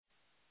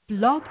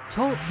Blog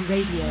Talk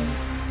Radio.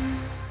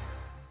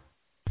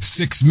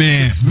 Six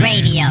Man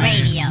Radio.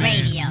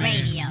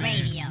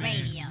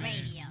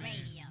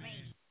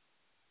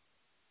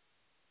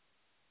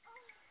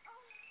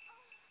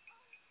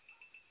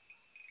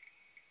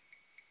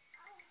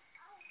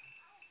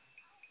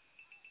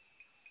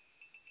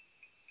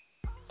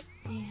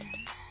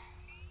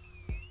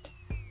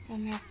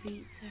 From her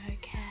feet to her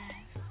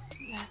calves,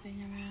 wrapping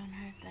around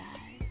her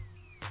thighs,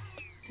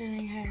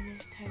 feeling her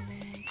lift her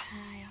leg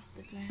high off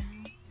the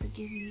ground to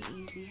give me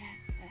easy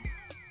access.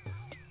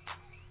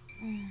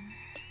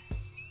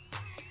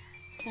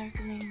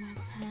 Circling my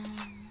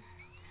tongue,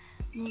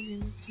 moving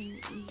between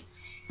each,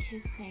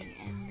 kissing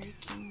and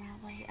licking my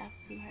way up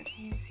to her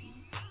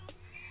panties,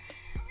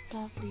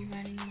 softly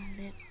running my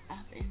lips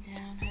up and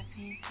down her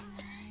panty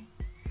line,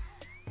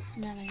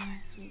 smelling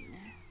her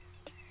sweetness,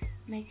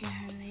 making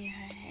her lay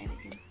her head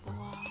against the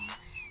wall,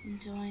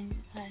 enjoying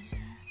the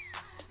pleasure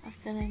of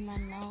feeling my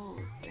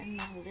nose and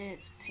my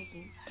lips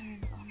taking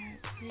turns on her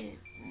clit.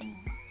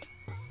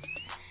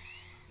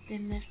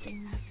 Then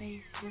lifting my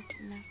face just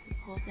enough to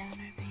pull down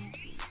her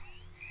panties,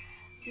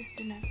 just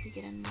enough to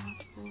get a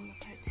mouthful of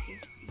her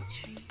tasty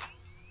treat.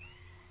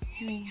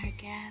 Hearing her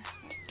gasp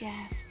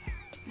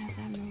as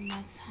I move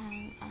my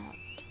tongue up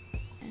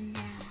and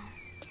down,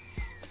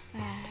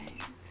 side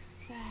to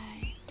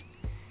side,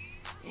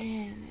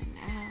 in and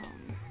out,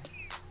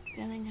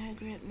 feeling her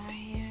grip my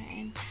hair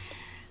and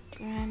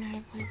grind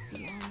her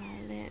pussy on my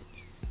lips.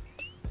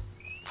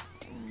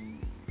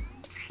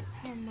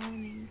 Her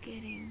moaning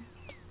getting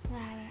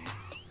louder,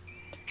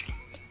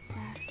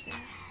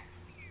 faster,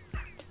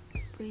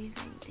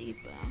 breathing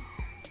deeper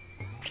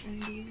and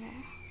deeper.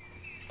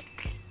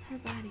 Her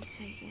body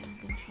shaking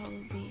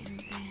uncontrollably and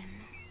then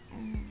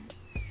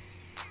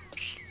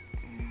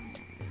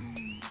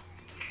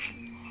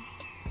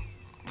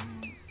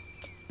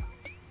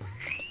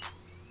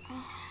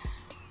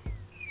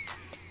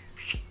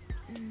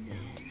and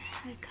then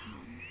I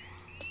come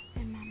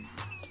in my mouth.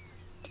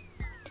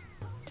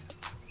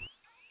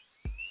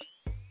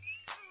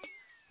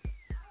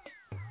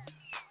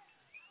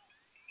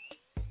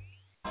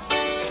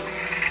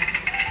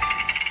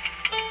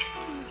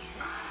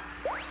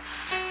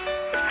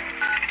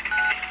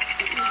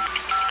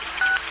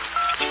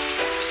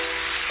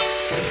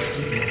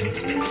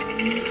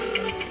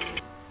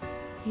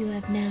 You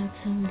have now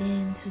tuned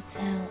in to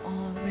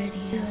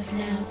Tellallradio. You have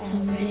now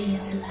tuned in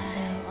to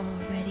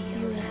Tellallradio.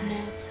 You have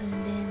now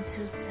tuned in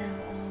to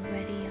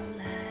Tellallradio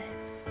Live.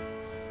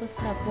 What's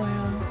up,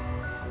 world?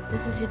 This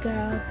is your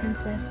girl,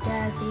 Princess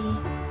Jazzy,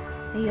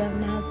 and you have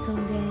now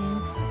tuned in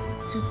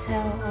to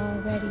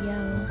Tellallradio,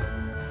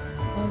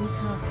 where we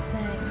talk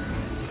sex,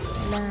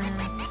 love,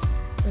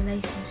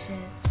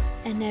 relationships,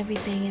 and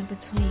everything in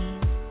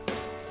between.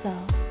 So,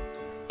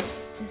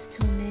 just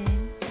tune in,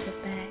 sit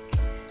back,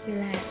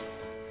 relax,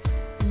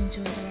 and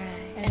enjoy the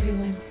ride. Every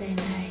Wednesday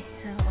night,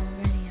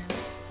 Tellallradio.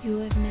 You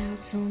have now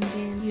tuned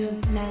in. You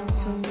have now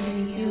tuned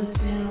in. You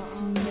have now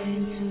tuned in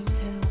to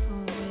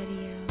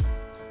Tellallradio.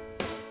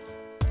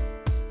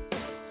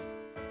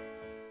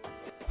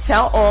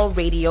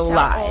 Tellallradio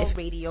Live.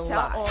 Radio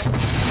Live.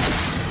 Listen.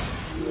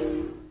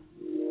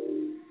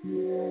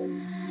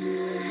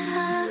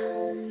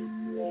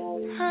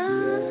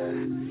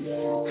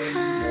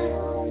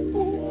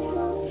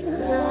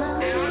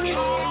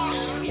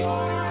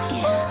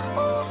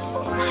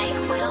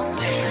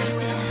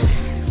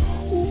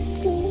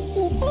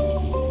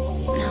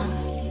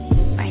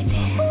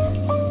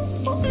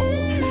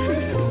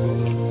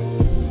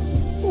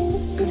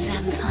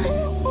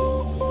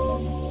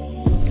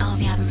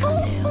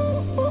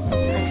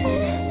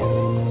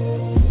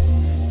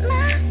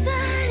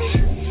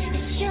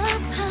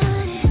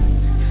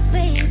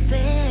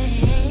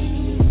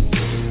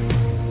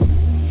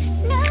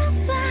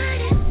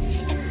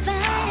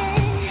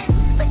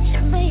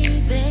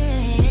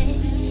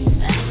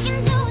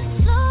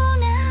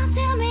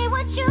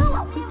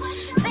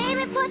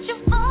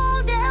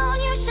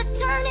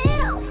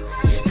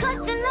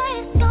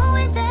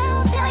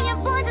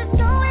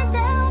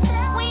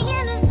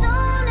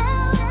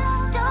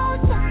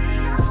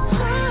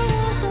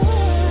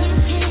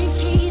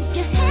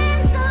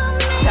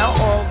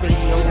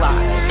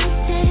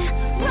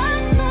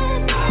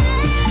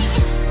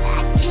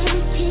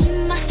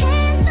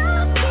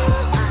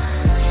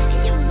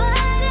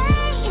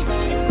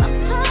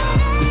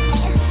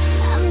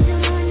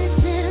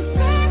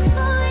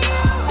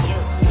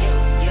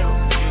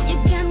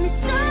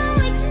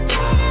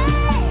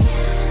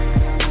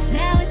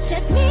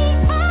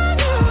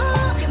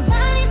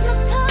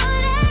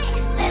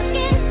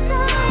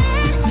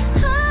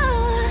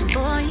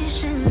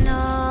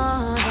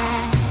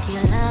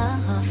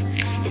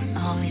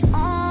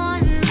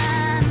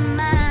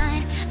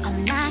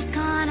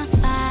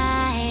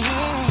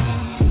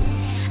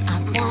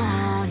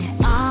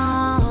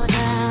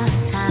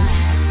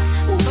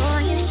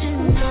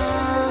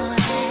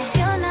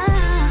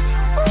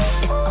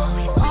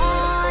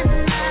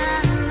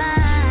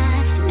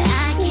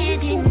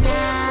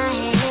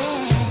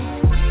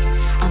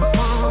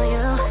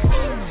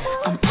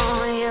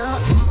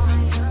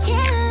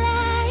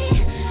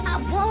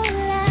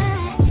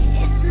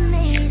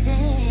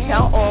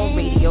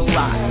 Radio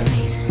Live.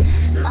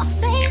 My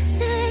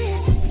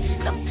faces,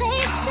 the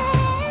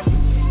places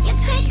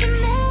you're taking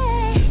me.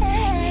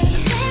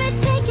 Baby,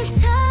 take your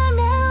time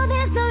now.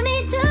 There's no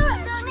need to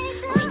rush.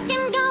 We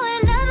can go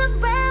another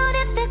round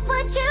if that's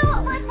what you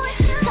want.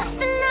 'Cause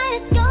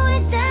tonight it's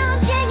going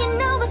down. Yeah, you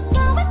know it's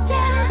going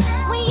down.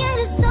 We in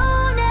the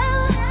zone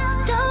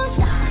now. Don't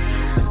stop.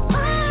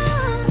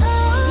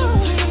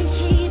 Oh, you can't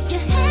keep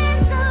your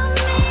hands on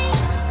me.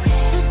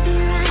 Put them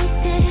right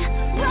there,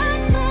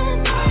 right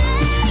with me.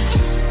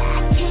 I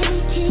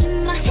can't keep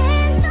my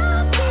hands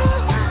off you.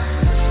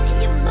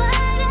 Your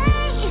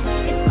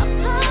body is my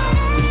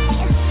party.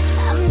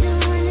 I'm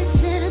doing this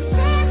little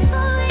dance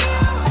for you.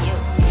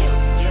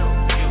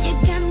 You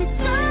got me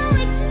so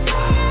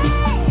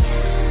excited.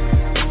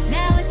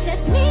 Now it's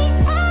just me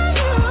and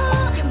you.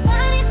 Your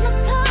body's my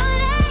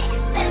party.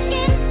 Let's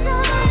get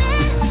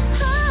started.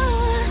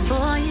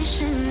 Boy, you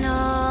should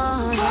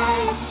know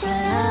that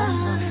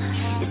love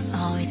is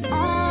always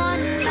on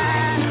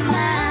my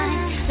mind.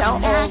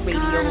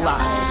 Tellallradio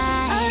Live.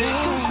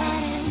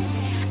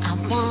 I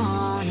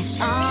want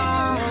it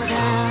all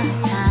the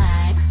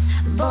time.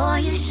 Boy,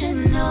 you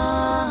should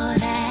know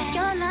that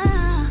your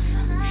love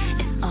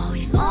is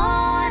always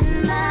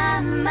on my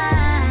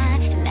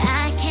mind, and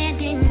I can't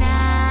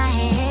deny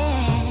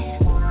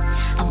it.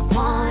 I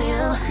want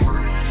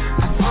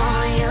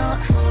you.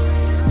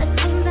 The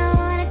things I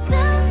wanna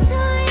do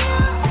to you.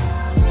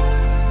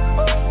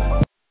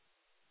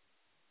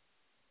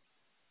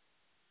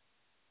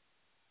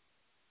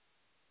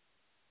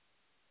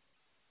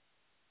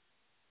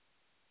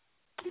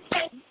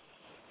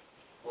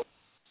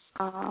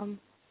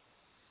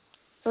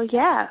 So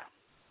yeah,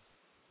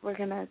 we're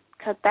gonna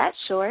cut that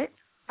short.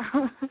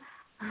 Thank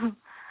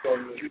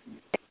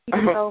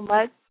you so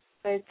much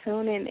for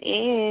tuning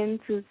in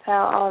to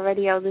Tell All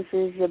Radio. This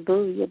is your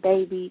boo, your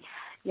baby,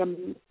 your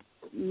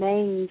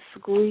main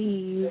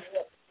squeeze,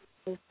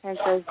 Miss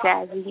Princess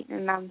Jazzy,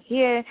 and I'm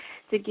here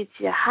to get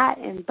you hot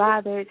and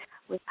bothered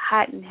with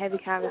hot and heavy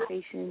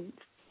conversations.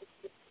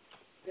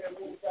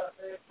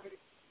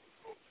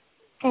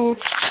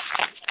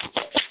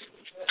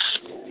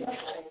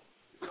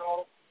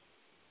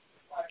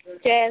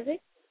 Jazzy?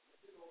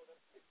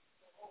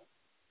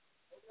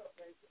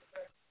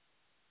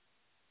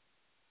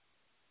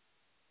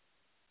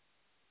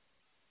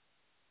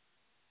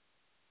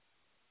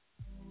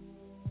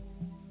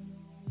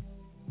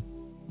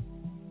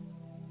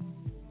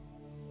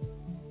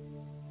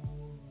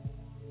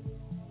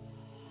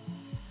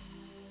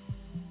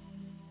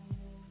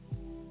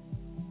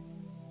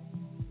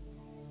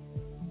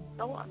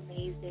 So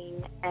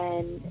amazing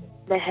and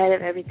the head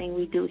of everything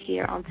we do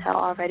here on Tell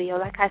All Radio.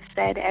 Like I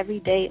said,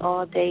 every day,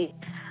 all day,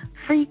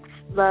 freaks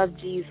love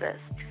Jesus.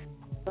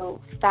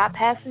 So stop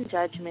passing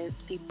judgments,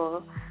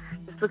 people.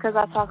 Just because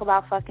I talk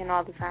about fucking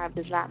all the time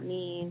does not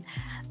mean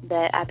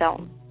that I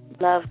don't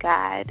love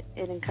God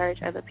and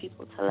encourage other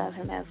people to love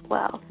him as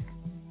well.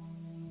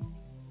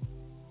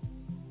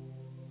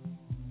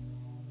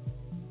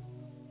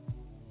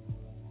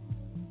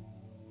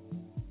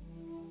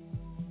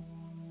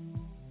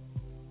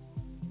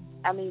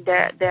 I mean,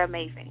 they're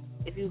amazing.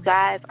 If you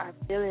guys are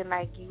feeling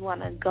like you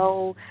want to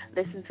go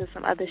listen to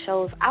some other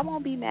shows, I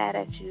won't be mad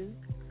at you.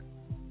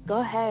 Go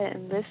ahead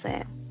and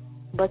listen.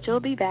 But you'll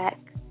be back.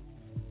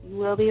 You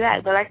will be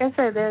back. But like I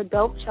said, they're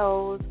dope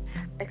shows.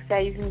 Like I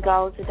said, you can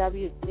go to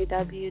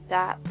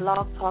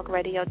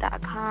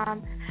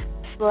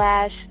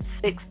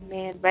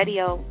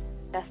www.blogtalkradio.com/6manradio.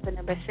 That's the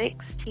number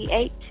 6,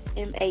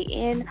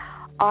 THMANRADIO.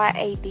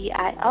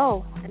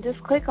 And just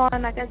click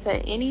on, like I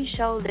said, any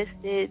show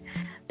listed.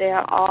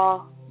 They're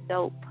all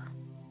dope.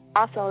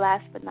 Also,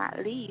 last but not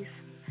least,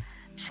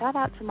 shout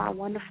out to my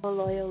wonderful,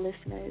 loyal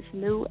listeners,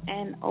 new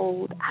and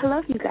old. I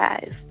love you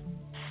guys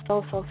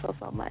so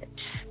much.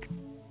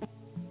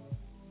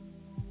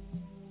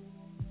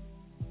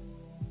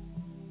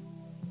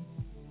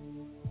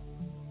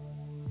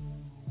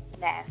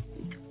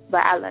 Nasty,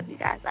 but I love you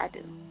guys. I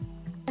do.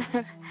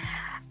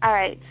 All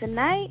right,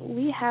 tonight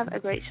we have a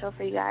great show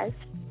for you guys,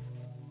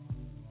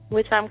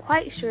 which I'm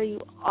quite sure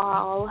you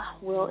all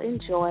will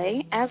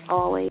enjoy, as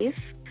always.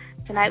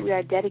 Tonight we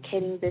are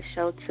dedicating this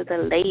show to the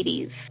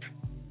ladies.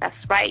 That's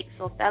right.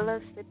 So,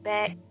 fellas, sit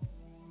back.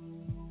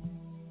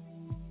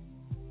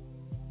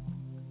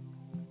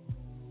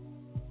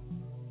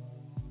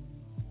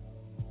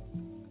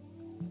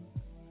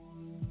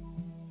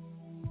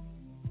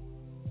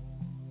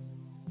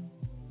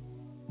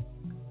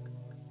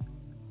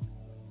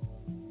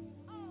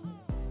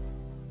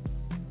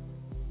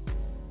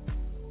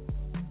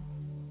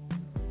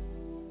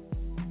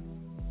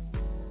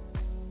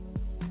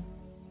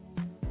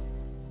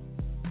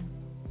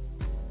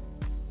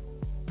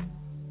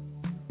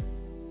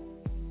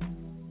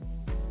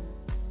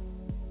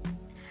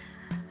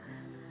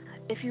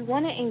 If you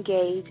want to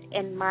engage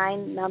in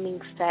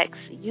mind-numbing sex,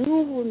 you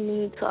will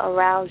need to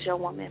arouse your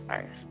woman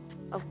first.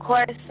 Of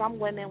course, some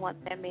women want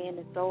their man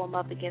to throw them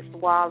up against the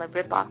wall and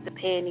rip off the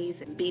panties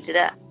and beat it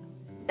up.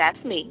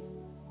 That's me.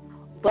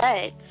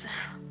 But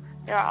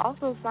there are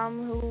also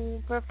some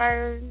who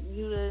prefer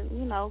you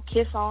to,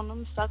 kiss on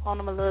them, suck on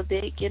them a little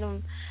bit, get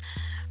them,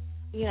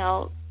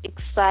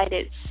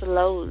 excited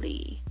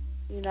slowly.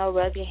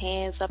 Rub your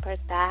hands up her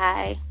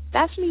thigh.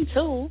 That's me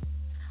too.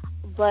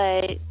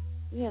 But,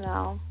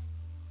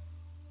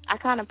 I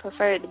kind of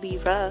prefer it to be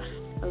rough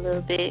a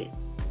little bit.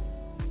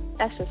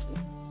 That's just me.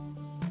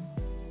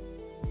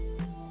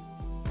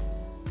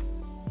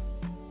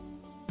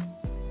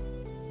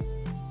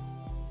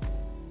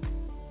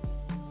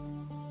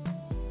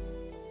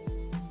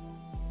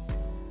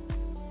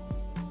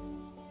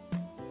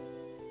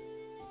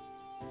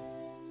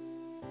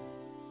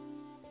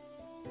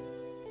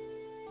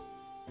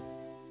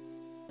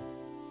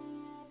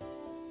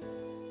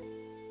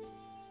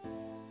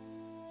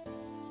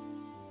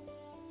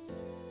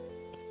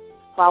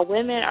 While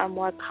women are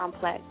more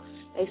complex,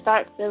 they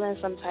start feeling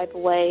some type of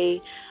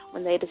way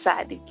when they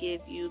decide to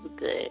give you the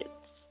goods.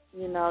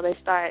 They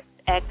start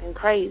acting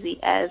crazy,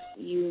 as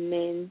you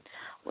men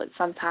would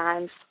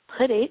sometimes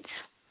put it,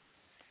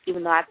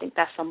 even though I think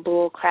that's some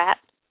bull crap.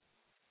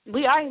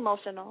 We are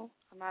emotional.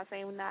 I'm not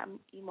saying we're not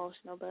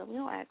emotional, but we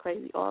don't act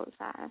crazy all the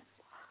time.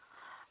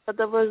 But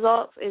the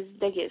result is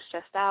they get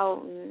stressed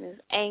out and is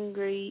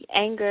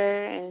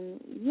anger, and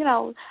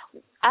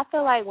I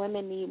feel like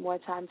women need more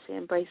time to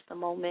embrace the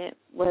moment,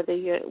 whether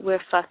you're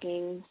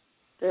fucking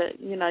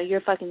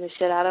you're fucking the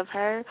shit out of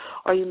her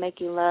or you're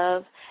making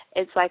love.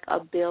 It's like a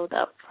build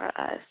up for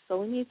us.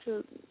 So we need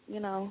to,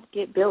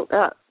 get built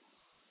up.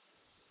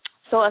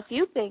 So a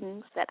few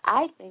things that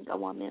I think a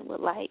woman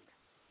would like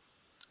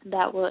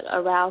that would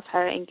arouse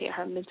her and get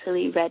her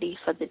mentally ready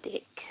for the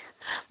dick.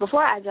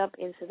 Before I jump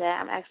into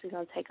that, I'm actually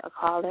going to take a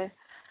caller,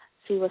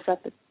 see what's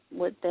up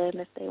with them,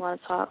 if they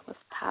want to talk, what's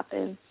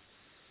popping.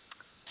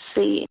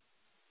 See.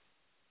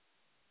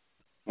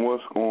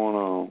 What's going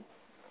on?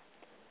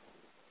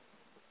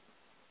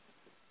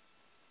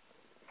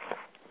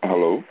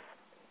 Hello?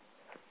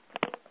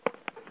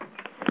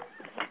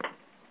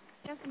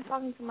 I guess I'm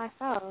talking to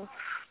myself.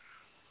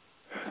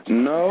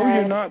 No,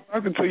 you're not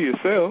talking to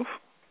yourself.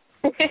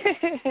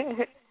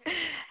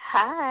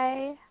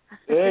 Hi.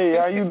 Hey,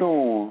 how you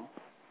doing?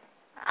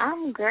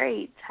 I'm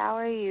great. How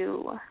are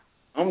you?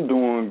 I'm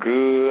doing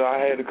good. I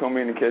had to come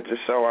in and catch a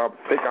show. I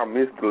think I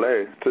missed the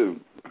last two.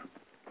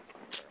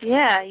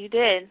 Yeah, you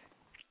did.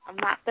 I'm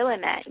not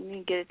feeling that. You need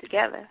to get it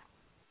together.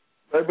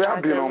 Baby,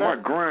 I've been on my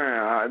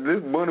grind.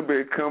 This bunny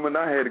been coming.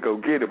 I had to go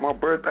get it. My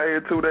birthday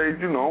in 2 days.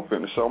 I'm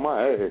finna show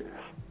my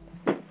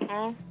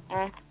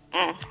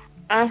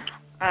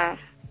ass.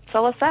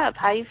 So what's up?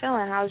 How you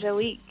feeling? How's your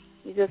week?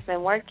 You just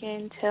been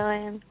working,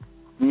 chilling?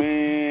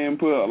 Man,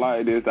 put it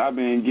like this. I've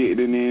been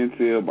getting in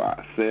till about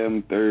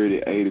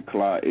 7:30, 8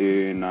 o'clock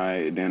every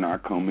night. Then I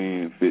come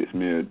in, fix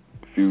me a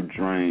few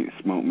drinks,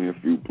 smoke me a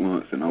few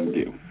blunts, and I'm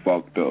getting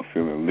fucked up,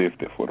 feeling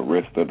lifted for the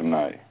rest of the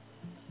night.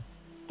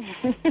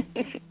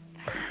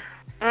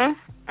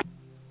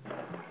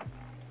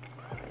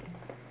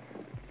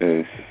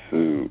 It's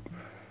you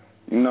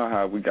know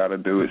how we gotta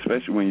do it,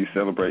 especially when you're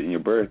celebrating your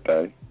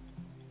birthday.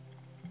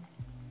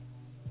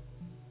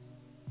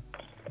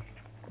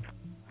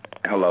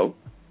 Hello?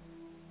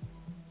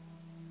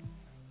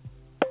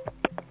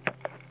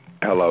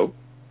 Hello?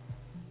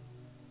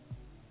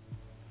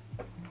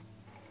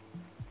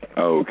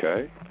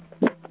 Okay.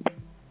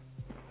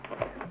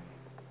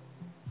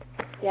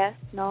 Yes,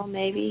 no,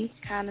 maybe,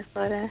 kind of,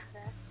 sort of.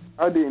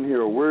 I didn't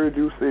hear a word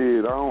you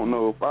said. I don't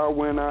know if I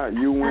went out,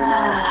 you went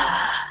out.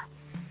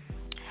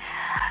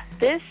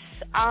 This,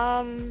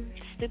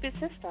 stupid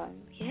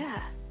system,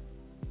 yeah.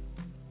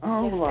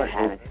 I was like,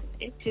 having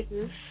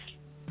issues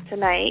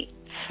tonight.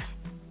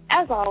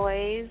 As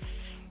always,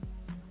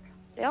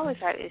 they always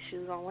have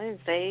issues on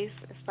Wednesdays.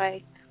 It's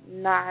like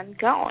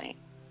non-going.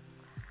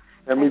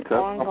 Had me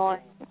ongoing.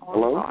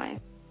 Hello?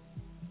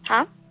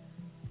 Huh?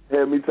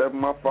 Had me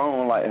tapping my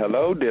phone like,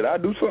 hello, did I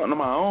do something to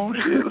my own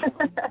shit?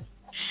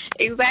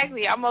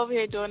 Exactly. I'm over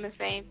here doing the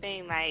same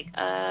thing. Like,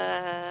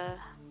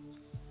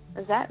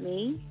 is that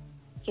me?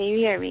 Can you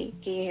hear me?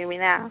 Can you hear me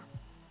now?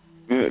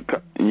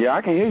 Yeah,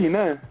 I can hear you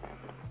now.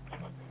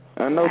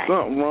 I know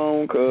something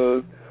wrong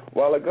because a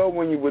while ago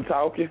when you were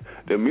talking,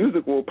 the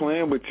music was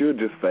playing, but you'll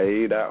just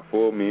fade out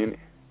for a minute.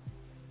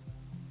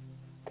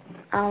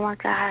 Oh, my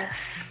gosh.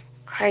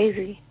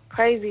 Crazy.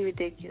 Crazy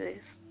ridiculous.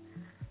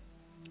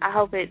 I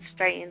hope it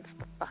straightens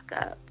the fuck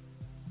up.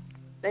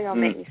 They're going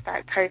to make me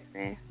start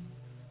cursing.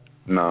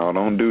 No,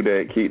 don't do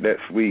that. Keep that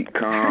sweet,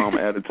 calm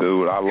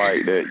attitude. I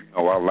like that.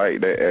 I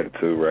like that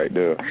attitude right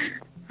there.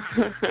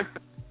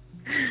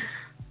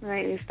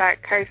 Make me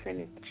start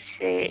cursing and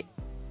shit.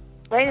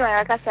 But anyway,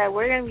 like I said,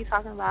 we're going to be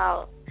talking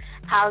about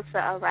how to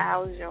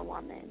arouse your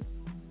woman.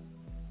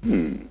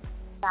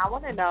 Now, I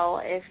want to know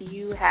if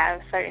you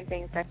have certain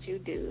things that you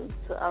do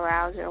to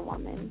arouse your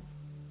woman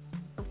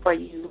before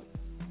you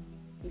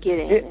get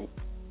in it.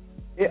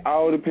 It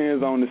all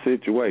depends on the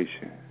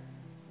situation.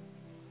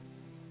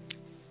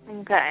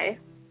 Okay.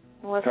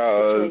 What's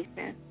the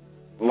situation?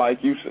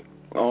 Like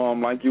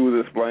you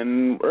was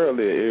explaining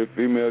earlier, if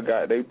female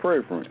got their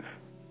preference.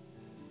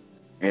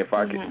 If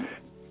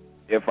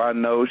if I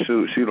know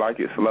she like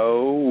it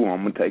slow,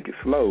 I'm gonna take it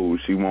slow.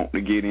 She want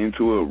to get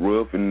into it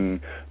rough and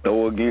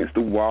throw against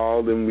the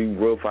wall, and we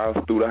rough house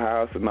through the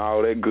house and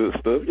all that good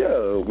stuff.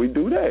 Yeah, we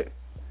do that.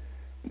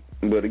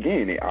 But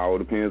again, it all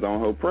depends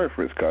on her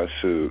preference. Cause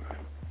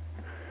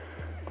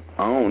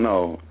I don't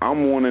know.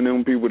 I'm one of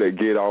them people that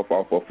get off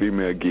a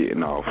female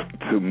getting off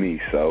to me.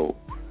 So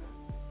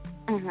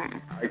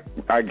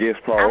I guess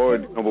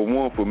priority number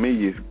one for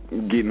me is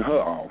getting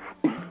her off.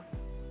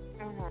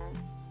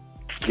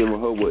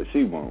 Giving her what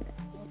she wants.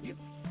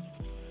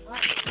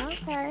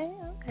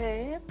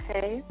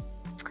 Okay.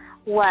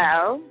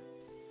 Well,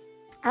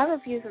 I have a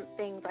few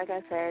things, like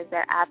I said,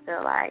 that I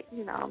feel like,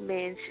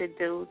 men should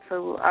do to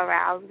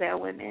arouse their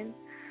women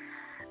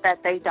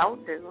that they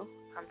don't do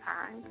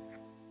sometimes.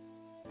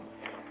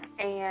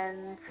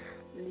 And,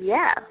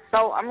 yeah,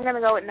 so I'm going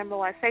to go with number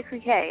one, Sexy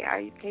K.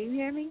 Can you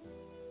hear me?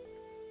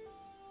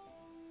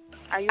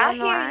 Are you on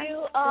the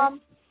line?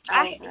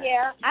 I hear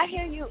you. I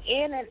hear you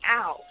in and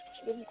out.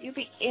 You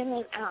be in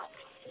and out.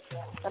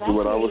 But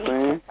what I was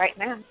saying? Right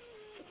now.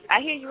 I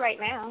hear you right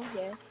now,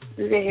 yes.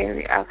 You can hear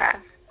me? Okay.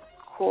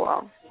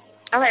 Cool.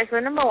 Okay, so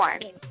number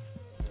one.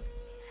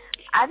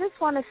 I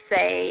just want to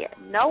say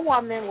no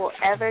woman will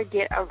ever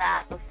get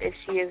aroused if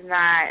she is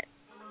not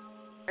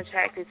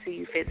attracted to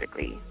you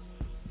physically.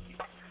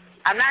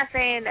 I'm not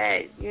saying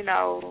that,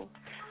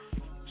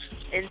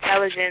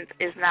 intelligence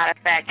is not a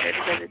factor,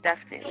 because it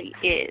definitely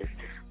is.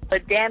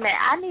 But damn it,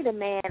 I need a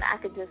man I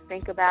could just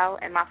think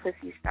about and my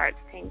pussy starts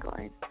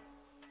tingling.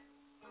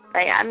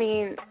 Like, I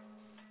mean,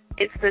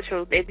 it's the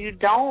truth. If you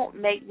don't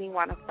make me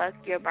want to fuck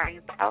your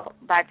brains out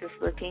by just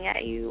looking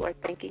at you or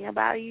thinking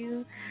about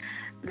you,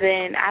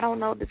 then I don't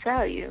know what to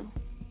tell you.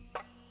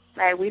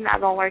 Like, we're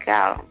not going to work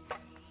out.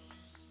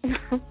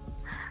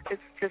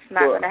 It's just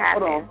not going to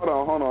happen.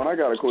 Hold on. I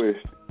got a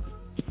question.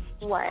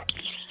 What?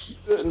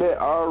 Shouldn't that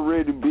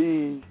already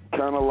be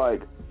kind of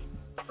like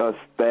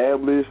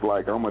established,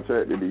 like I'm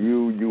attracted to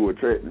you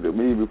attracted to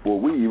me before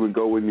we even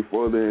go any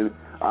further, and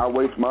I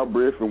waste my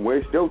breath and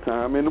waste your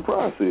time in the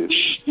process?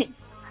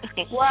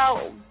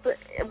 Well, but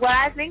what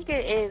I think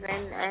it is,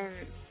 and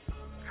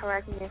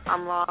correct me if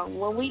I'm wrong,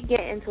 when we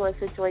get into a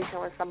situation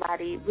with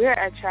somebody, we're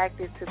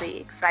attracted to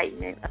the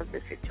excitement of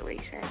the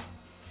situation.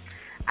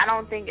 I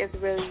don't think it's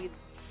really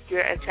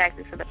you're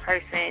attracted to the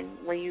person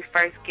when you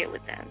first get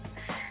with them.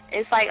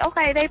 It's like,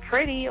 okay, they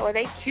pretty or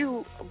they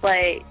cute,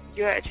 but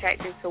you're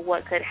attracted to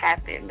what could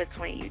happen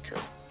between you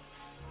two.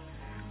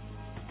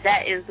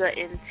 That is the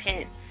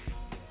intense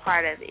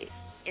part of it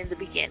in the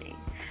beginning.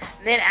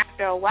 And then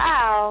after a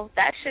while,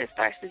 that shit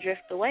starts to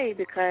drift away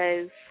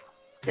because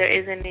there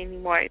isn't any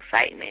more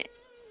excitement.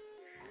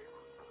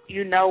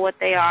 You know what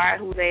they are,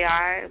 who they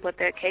are, what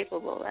they're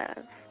capable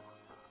of.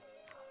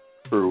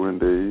 True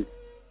indeed.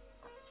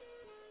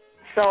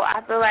 So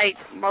I feel like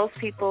most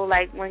people,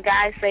 like when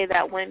guys say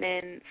that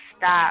women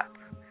stop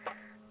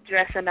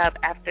dressing up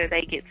after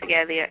they get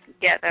together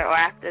or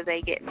after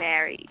they get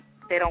married,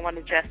 they don't want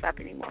to dress up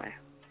anymore.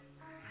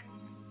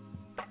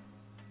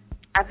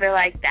 I feel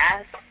like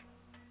that's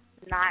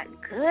not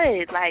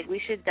good. Like, we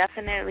should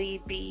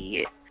definitely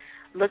be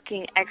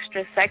looking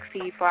extra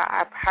sexy for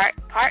our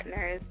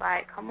partners.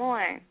 Like, come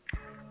on.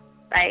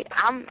 Like,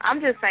 I'm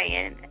just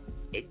saying,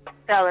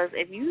 fellas,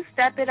 if you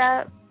step it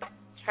up,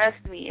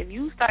 trust me, if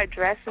you start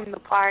dressing the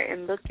part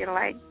and looking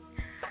like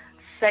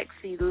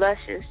sexy,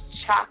 luscious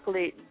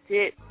chocolate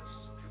dips,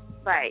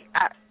 like,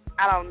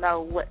 I don't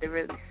know what to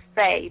really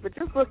say, but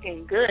just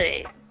looking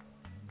good,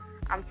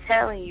 I'm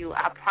telling you,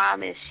 I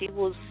promise she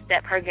will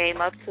step her game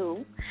up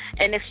too.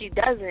 And if she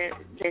doesn't,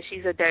 then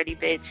she's a dirty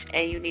bitch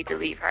and you need to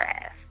leave her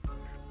ass.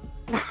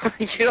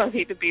 You don't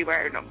need to be with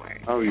her no more.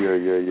 Oh, yeah.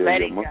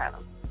 Let it go.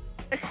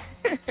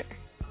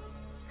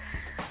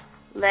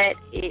 Let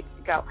it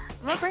go.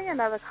 I'm going to bring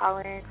another call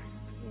in.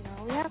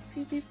 We have a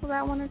few people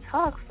that want to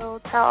talk, so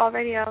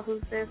Tellallradio,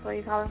 who's this? Where are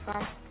you calling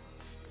from?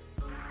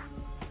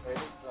 Hey,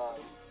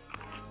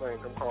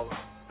 Frank, I'm calling from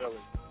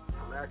Philly.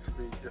 I'm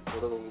actually just a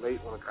little late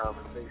on the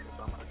conversation,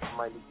 so I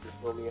might need to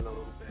slow me in a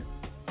little bit.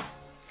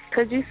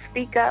 Could you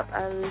speak up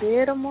a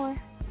little more?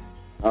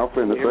 I'm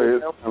finna say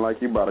it sounds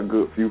like you about a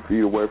good few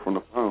feet away from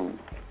the phone.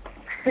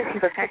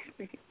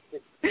 Can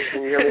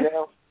you hear me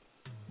now?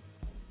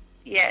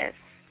 Yes.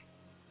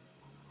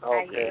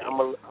 Okay,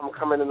 I'm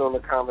coming in on the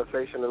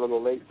conversation a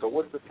little late, so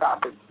what's the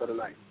topic for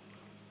tonight?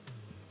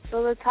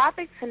 So the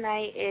topic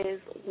tonight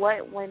is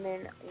what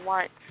women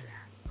want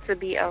to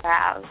be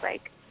aroused,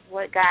 like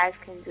what guys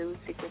can do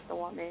to get the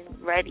woman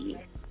ready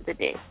for the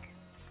dick.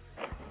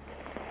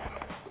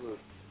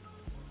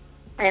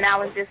 And I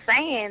was just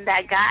saying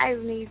that guys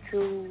need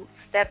to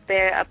step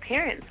their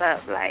appearance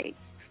up, like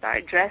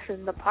start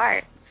dressing the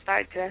part,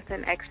 start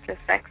dressing extra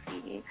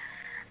sexy,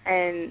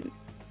 and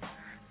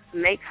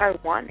make her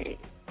want it.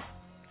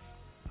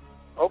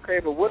 Okay,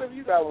 but what if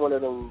you got one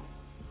of them,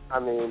 I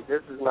mean,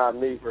 this is not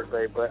me per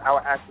se, but I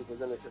actually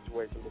was in a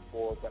situation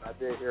before, but I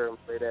did hear him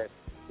say that.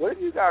 What if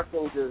you got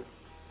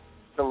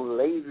some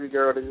lazy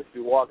girl that just be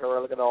walking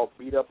around looking all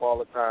beat up all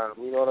the time,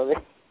 you know what I mean?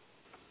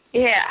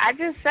 Yeah, I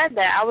just said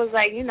that. I was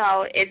like, you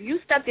know, if you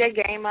step your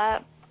game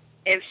up,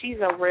 if she's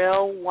a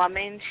real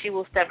woman, she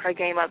will step her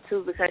game up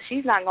too, because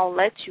she's not going to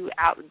let you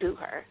outdo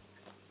her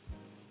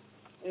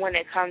when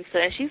it comes to,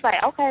 and she's like,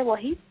 okay, well,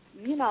 he's,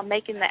 you know,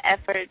 making the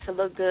effort to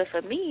look good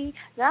for me,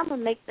 then I'm going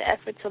to make the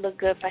effort to look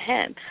good for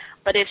him.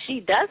 But if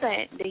she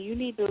doesn't, then you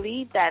need to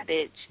leave that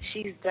bitch.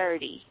 She's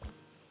dirty.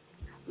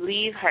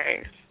 Leave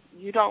her.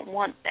 You don't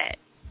want that.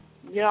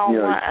 You don't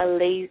want a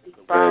lazy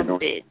bum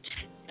bitch.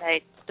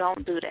 Like,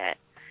 don't do that.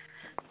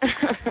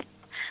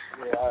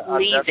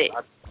 Leave it.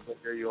 I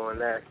hear you on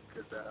that,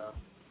 because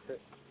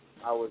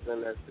I was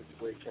in that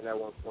situation at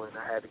one point.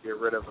 I had to get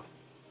rid of him.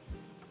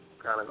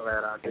 Kind of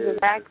glad I did.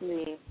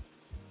 Exactly.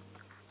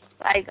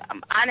 Like,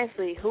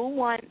 honestly, who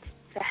wants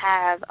to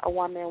have a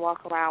woman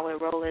walk around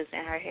with rollers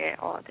in her hair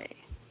all day?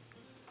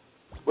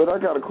 But I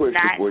got a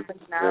question for you.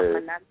 Not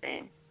for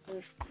nothing.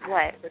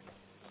 What?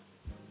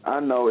 I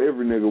know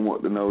every nigga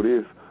want to know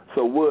this.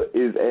 So what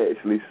is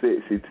actually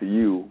sexy to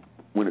you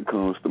when it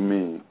comes to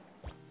men?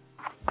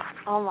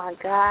 Oh my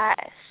gosh.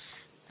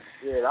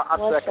 Yeah, I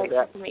second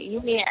that.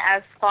 You mean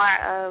as far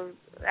as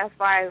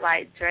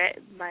like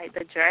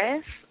the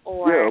dress,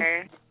 or?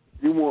 Yeah.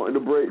 You wanted to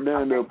break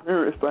down the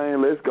appearance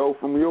thing. Let's go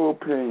from your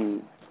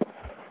opinion.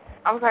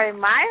 Okay,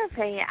 my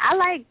opinion, I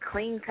like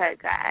clean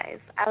cut guys.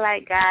 I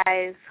like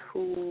guys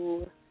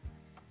who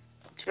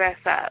dress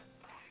up,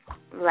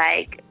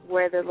 like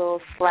wear the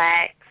little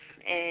slacks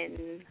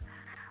and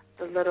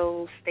the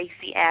little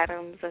Stacey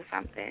Adams or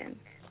something.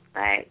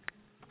 Like,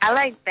 I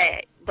like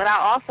that, but I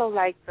also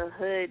like the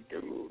hood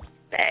dudes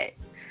that,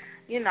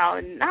 you know,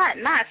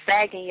 not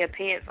sagging your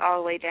pants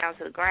all the way down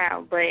to the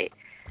ground, but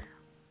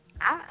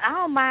I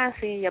don't mind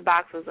seeing your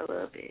boxers a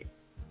little bit.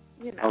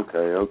 You know.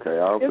 Okay.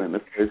 I'll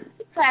finish.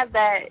 Just have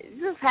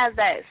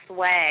that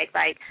swag.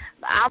 Like,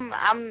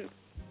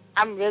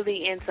 I'm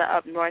really into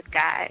up north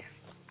guys.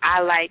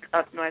 I like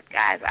up north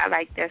guys. I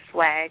like their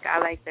swag. I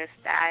like their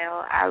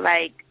style. I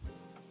like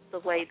the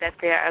way that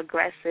they're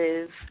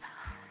aggressive.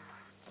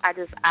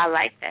 I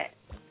like that.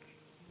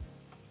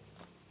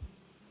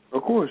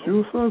 Of course,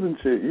 you a southern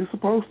chick. You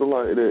supposed to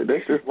like that.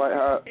 That's just like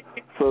how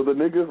southern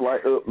niggas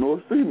like up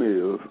north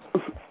females.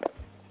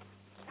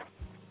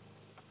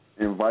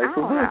 And vice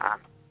versa.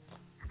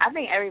 I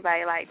think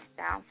everybody likes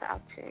down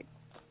south chicks.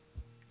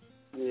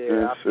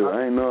 Yeah,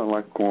 I ain't nothing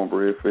like a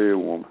cornbread fed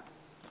woman.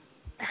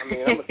 I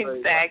mean, I'm gonna tell you,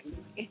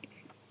 exactly.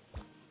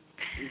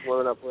 These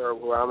women up where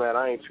I'm at,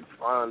 I ain't too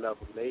fond of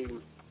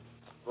them.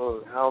 I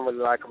don't really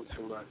like them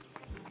too much.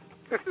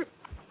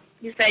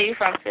 You say you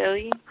from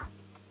Philly?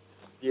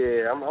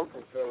 Yeah, I'm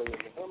from Philly.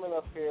 The women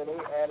up here,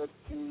 their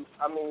attitude,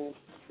 I mean,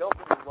 don't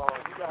get me wrong,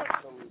 you got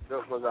some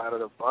good ones out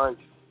of the bunch,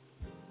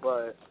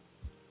 but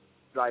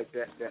like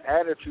the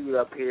attitude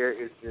up here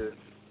is just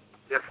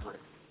different.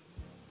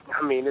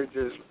 I mean, it's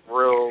just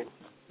real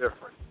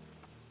different.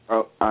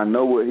 I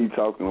know what he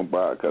talking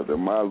about, because in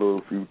my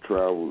little few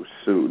travels,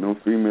 shoot, them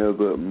females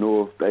up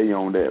north, they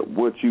on that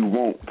what you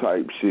want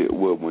type shit.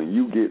 Well, when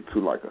you get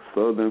to like a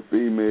southern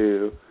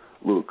female,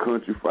 little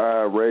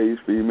countrified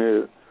raised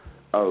female,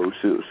 oh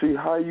shit, see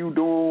how you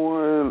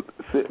doing?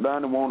 Sit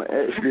down and want to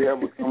actually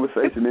have a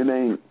conversation. It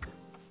ain't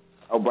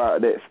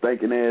about that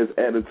stinking ass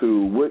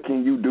attitude. What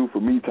can you do for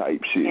me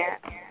type shit?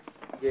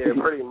 Yeah,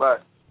 pretty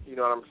much. You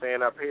know what I'm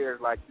saying? Up here,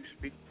 like you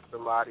speak to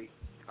somebody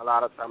a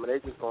lot of time, and they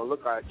just gonna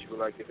look at you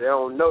like, if they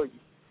don't know you,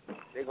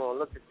 they gonna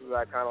look at you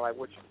like kind of like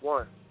what you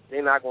want.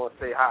 They're not gonna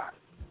say hi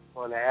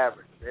on the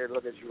average. They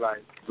look at you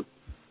like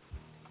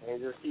and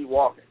just keep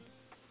walking.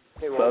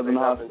 Southern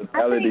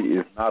hospitality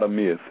is not a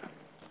myth.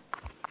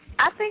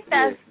 I think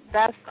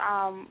that's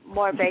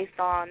more based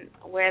on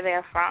where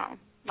they're from.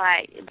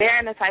 Like, they're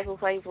in the type of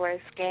place where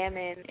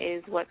scamming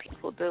is what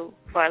people do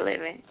for a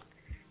living.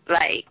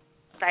 Like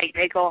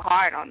they go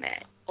hard on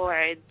that,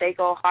 or they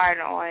go hard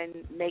on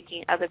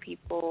making other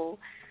people,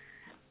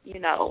 you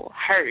know,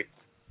 hurt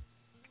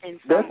in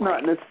some That's way.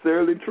 not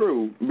necessarily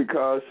true,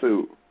 because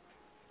shoot,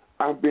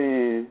 I've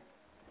been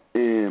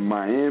in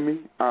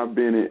Miami, I've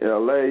been in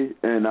LA,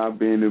 and I've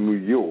been in New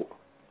York.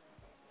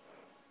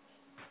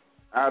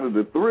 Out of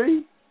the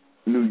three,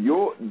 New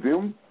York,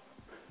 them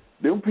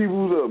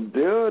people's up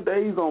there,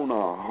 they's on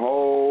a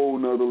whole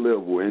nother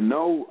level. And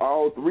no,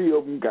 all three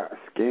of them got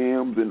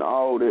scams and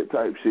all that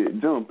type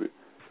shit jumping.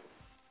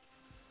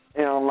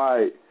 And I'm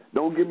like,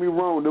 don't get me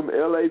wrong, them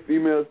LA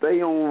females,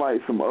 they on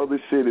like some other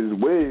shit as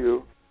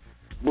well.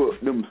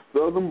 But them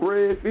southern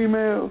bred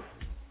females,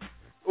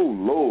 oh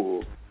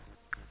Lord.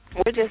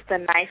 We're just the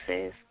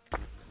nicest.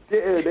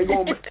 Yeah, they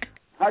gonna,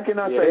 how can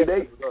I say,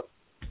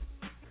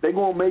 they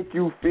gonna make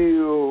you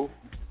feel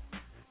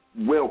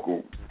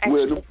welcome.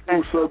 Well, the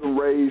two southern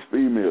raised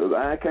females.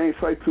 I can't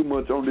say too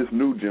much on this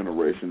new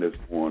generation that's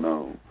going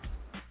on.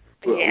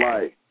 But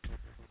like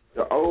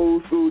the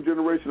old school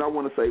generation, I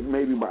want to say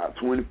maybe about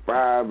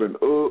 25 and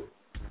up.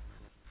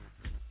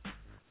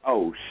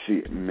 Oh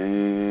shit,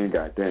 man,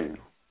 goddamn.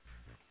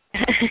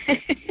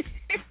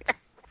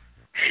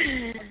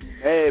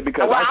 Hey,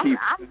 because I keep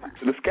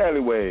to the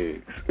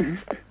scallywags.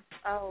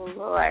 Oh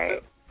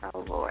Lord.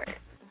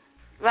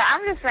 But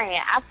I'm just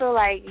saying, I feel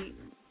like,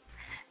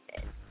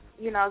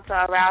 to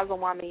arouse a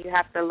woman, you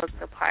have to look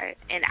the part.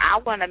 And I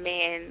want a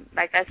man,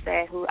 like I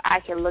said, who I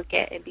can look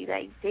at and be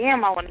like,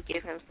 damn, I want to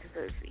give him some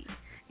pussy.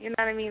 You know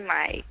what I mean?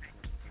 Like,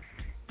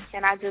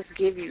 can I just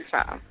give you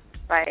some?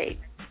 Like,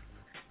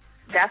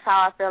 that's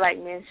how I feel like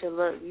men should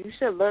look. You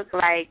should look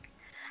like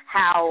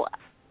how,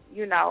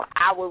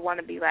 I would want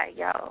to be like,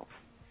 yo,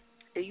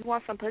 do you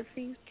want some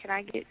pussy? Can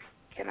I give you?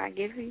 Can I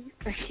give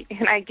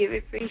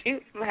it to you?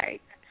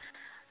 Like,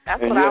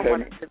 that's what I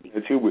want it to be.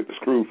 And you with the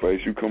screw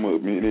face, you come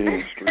up me in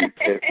the street,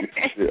 and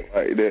shit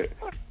like that.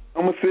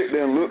 I'm going to sit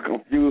there and look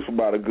confused for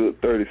about a good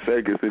 30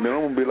 seconds, and then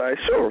I'm going to be like,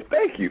 sure,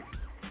 thank you.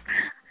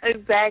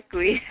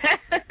 Exactly.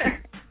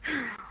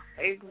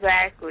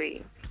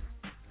 Exactly.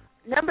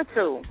 Number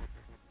 2,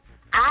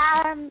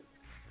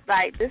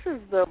 this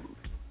is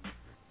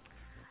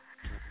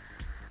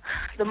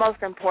the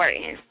most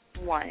important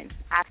one,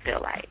 I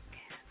feel like.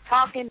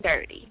 Talking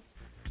dirty.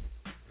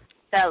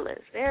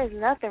 Fellas, there is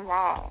nothing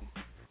wrong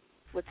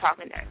with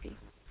talking dirty.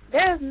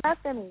 There is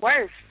nothing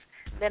worse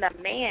than a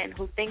man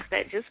who thinks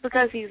that just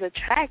because he's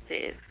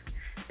attractive,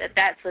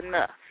 that's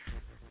enough.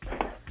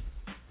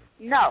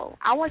 No,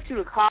 I want you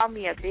to call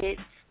me a bitch,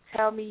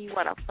 tell me you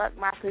want to fuck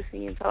my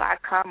pussy until I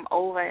come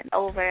over and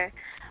over.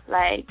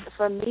 Like,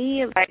 for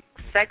me, like,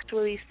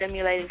 sexually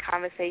stimulating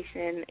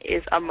conversation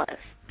is a must.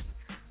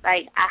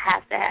 Like, I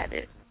have to have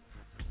it.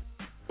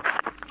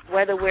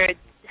 Whether we're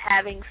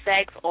having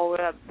sex or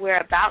we're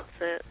about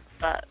to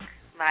fuck,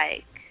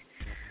 like,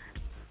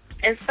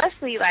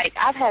 especially, like,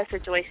 I've had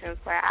situations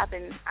where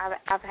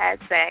I've had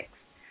sex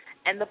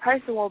and the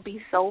person will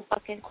be so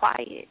fucking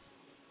quiet.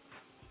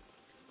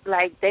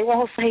 Like, they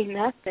won't say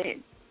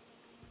nothing.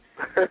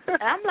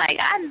 And I'm like,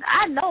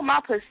 I know my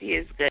pussy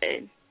is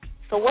good.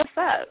 So what's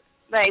up?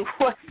 Like,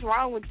 what's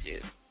wrong with you?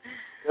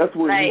 That's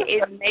what like,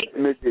 it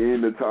makes it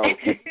in the talk.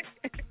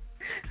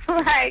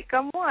 Like,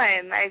 come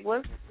on. Like,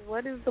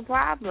 what is the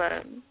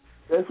problem?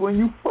 That's when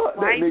you fuck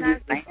that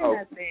nigga.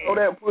 Oh,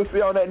 that pussy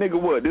on that nigga.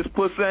 What? This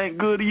pussy ain't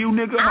good to you,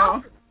 nigga,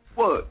 huh?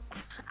 What?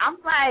 I'm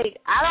like,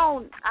 I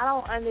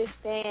don't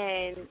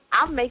understand.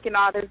 I'm making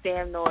all this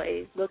damn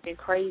noise, looking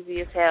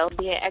crazy as hell,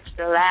 being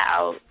extra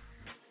loud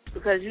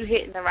because you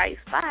hitting the right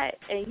spot,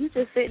 and you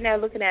just sitting there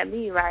looking at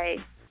me like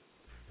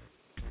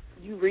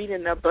you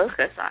reading a book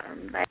or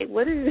something. Like,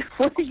 what are you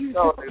doing?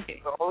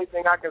 The only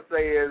thing I can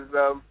say is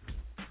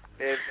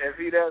if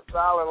he that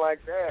silent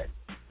like that,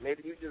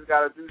 maybe you just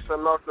got to do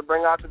something else to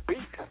bring out the beat.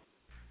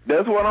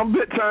 That's what I'm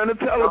trying to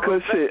tell her,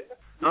 because shit,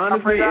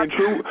 honestly and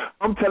true,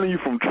 I'm telling you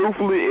from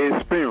truthfully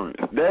experience.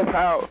 That's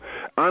how,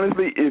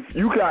 honestly, if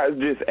you guys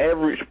just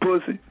average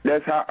pussy,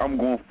 that's how I'm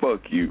going to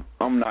fuck you.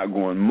 I'm not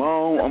going to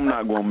moan. I'm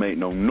not going to make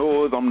no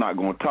noise. I'm not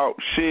going to talk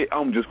shit.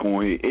 I'm just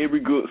going to hit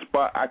every good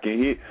spot I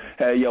can hit,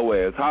 have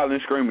your ass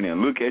hollering, screaming,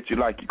 and look at you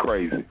like you're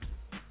crazy.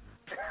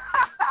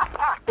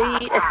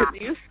 See,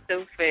 you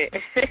stupid.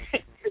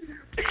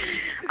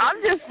 I'm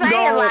just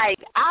saying, like,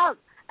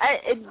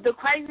 the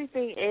crazy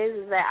thing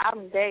is that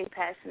I'm very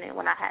passionate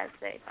when I have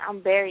sex.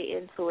 I'm very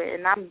into it,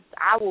 and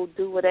I will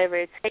do whatever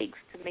it takes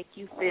to make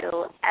you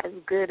feel as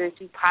good as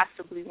you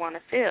possibly want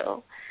to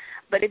feel.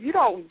 But if you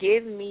don't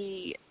give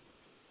me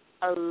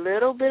a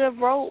little bit of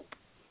rope,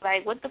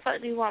 like, what the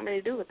fuck do you want me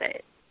to do with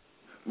that?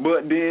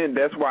 But then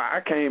that's why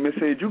I came and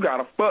said you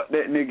gotta fuck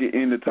that nigga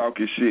into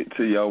talking shit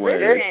to your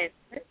ass.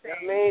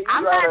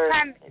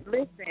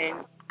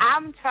 Listen,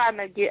 I'm trying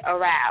to get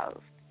aroused.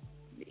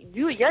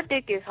 Your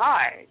dick is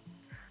hard.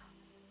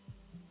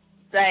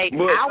 Like,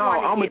 but I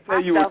want to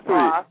get myself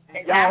off,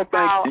 and y'all that's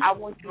how I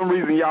want you. For some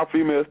reason, y'all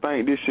females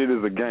think this shit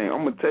is a game.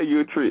 I'm gonna tell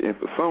you a trick, and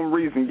for some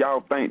reason,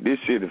 y'all think this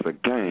shit is a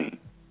game.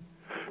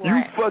 What?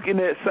 You fucking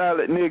that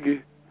silent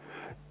nigga,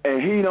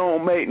 and he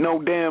don't make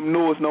no damn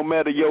noise no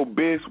matter your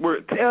best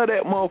work. Tell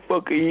that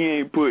motherfucker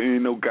he ain't putting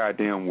in no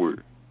goddamn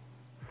work.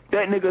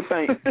 That nigga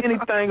think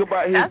anything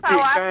about his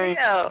dick game.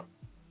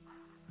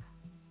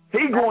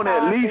 He going to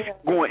at least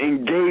going to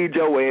engage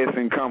your ass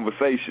in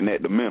conversation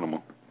at the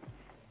minimum.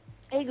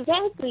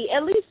 Exactly.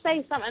 At least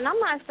say something. And I'm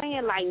not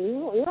saying, like,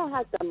 you don't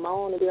have to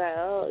moan and be like,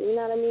 oh, you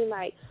know what I mean?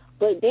 Like,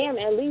 but damn,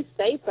 at least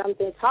say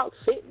something. Talk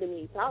shit to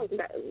me. Talk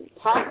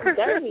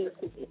dirty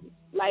to me.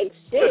 Like,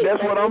 shit.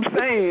 That's what I'm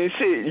saying.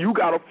 Shit, you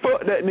got to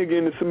fuck that nigga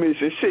into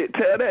submission. Shit,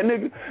 tell that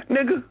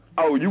nigga,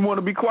 oh, you want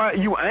to be quiet?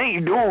 You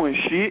ain't doing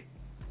shit.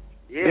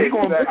 Yeah, he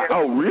gonna be like,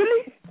 oh,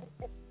 really?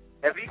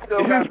 If he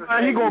still got the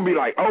same, he gonna be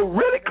like, oh,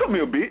 really? Come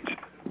here, bitch.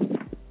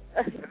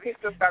 If he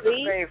still got the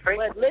same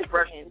face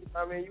expression,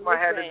 I mean, you might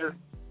have to just.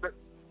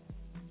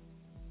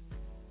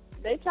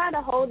 They try to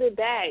hold it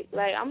back.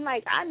 Like, I'm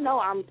like, I know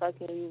I'm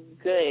fucking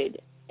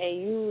good,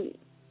 and you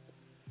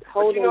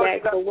holding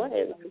back for what?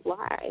 Like,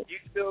 why? You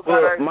still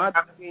gotta.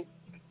 You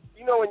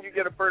know when you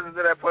get a person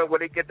to that point where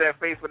they get that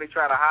face, where they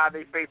try to hide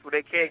their face, where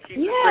they can't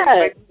keep the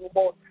straight face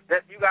anymore,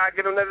 that you gotta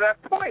get them to that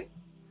point.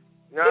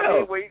 You know what I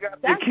mean? Where you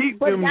got to keep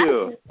them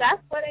there.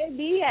 That's what they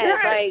be at. Yeah.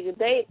 Like,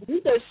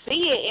 you can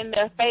see it in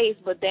their face,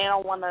 but they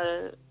don't want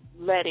to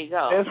let it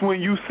go. That's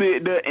when you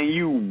sit there and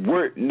you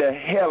work the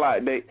hell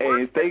out their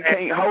ass. They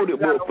can't hold it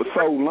but for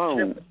so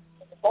long.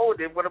 hold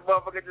it, but a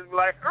motherfucker just be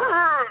like,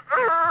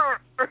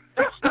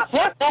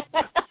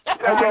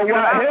 Hell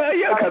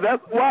yeah, because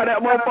that's why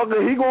that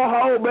motherfucker, he gonna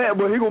hold back,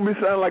 but he gonna be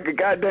sounding like a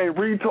goddamn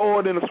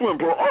retard in a swim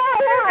pool.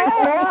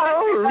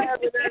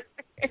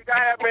 You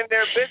gotta have him in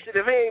there bitching.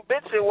 If he ain't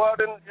bitching, well,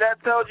 then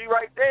that tells you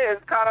right there.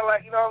 It's kind of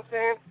like, you know what I'm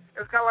saying?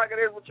 It's kind of like it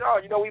is with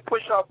y'all. You know, we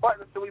push our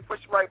buttons till we push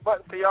the right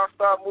button till y'all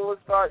start moving,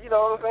 you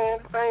know what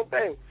I'm saying? Same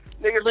thing.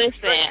 Niggas,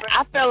 listen,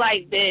 I feel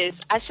like this.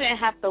 I shouldn't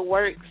have to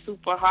work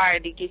super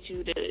hard to get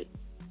you to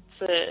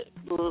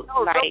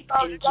like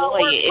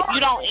enjoy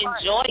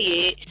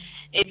it.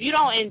 If you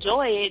don't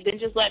enjoy it, then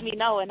just let me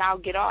know and I'll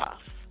get off.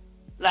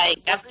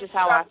 Like, that's just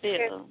how I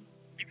feel.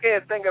 You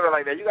can't think of it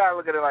like that. You gotta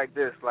look at it like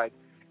this. Like,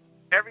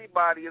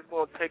 everybody is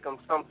going to take them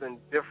something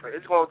different.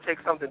 It's going to take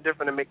something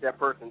different to make that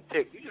person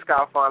tick. You just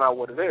got to find out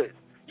what it is.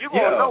 You're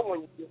going to know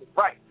when you get it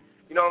right.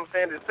 You know what I'm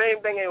saying? The same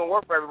thing ain't going to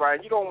work for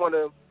everybody. You don't want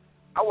to,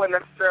 I wouldn't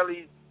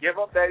necessarily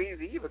give up that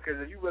easy either, because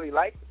if you really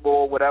like the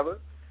boy or whatever,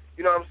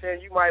 you know what I'm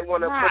saying, you might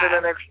want to put in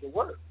an extra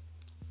work.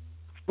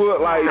 But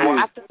like,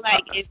 I feel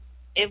like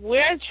if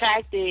we're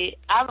attracted,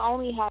 I've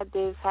only had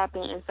this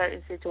happen in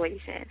certain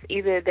situations.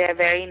 Either they're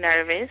very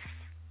nervous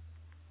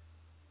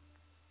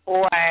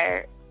or,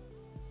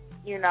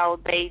 you know,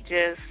 they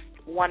just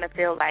want to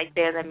feel like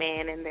they're the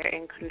man and they're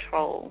in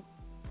control.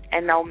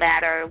 And no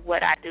matter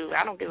what I do,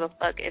 I don't give a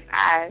fuck if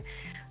I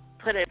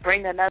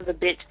bring another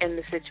bitch in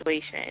the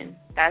situation.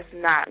 That's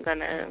not going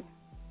to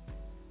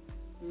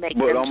make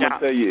them jump. But I'm going to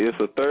tell you, it's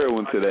a third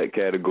one to that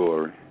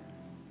category.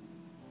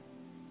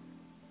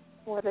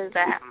 What is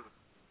that?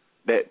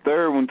 That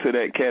third one to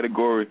that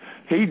category,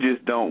 he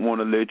just don't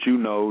want to let you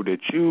know that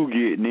you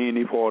getting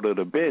any part of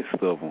the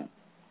best of them.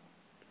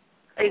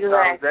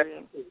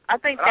 Exactly. I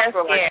think they're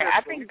scared.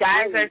 I think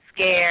guys are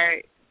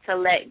scared to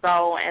let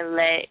go and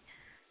let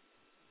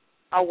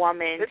a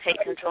woman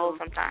take control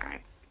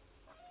sometimes.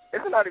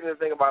 It's not even a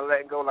thing about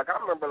letting go. Like, I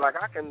remember, like,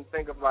 I can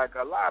think of, like,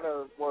 a lot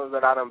of ones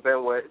that I done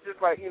been with. It's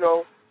just like, you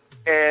know,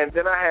 and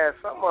then I had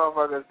some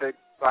motherfuckers that,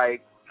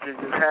 like, just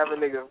have a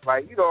nigga,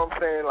 like, you know what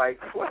I'm saying, like,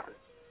 flip it.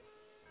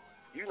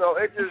 You know,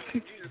 it just,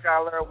 you just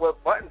gotta learn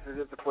what buttons it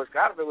is to push.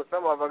 Gotta be with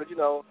some motherfuckers, you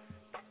know.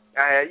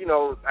 I had, you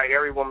know, like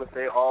every woman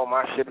say, oh,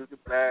 my shit is the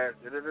best,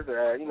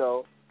 you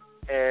know.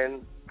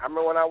 And I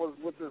remember when I was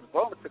with this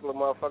one particular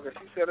motherfucker,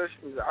 she said her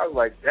shit, I was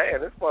like,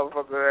 damn, this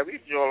motherfucker had me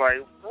doing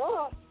like,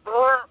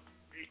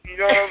 you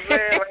know what I'm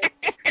saying? Like,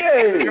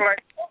 yeah,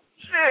 like, oh,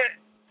 shit.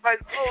 Like,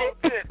 oh,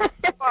 shit.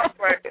 Fuck,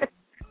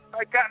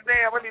 like,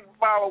 goddamn, I need a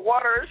bottle of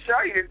water and shit.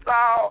 I need it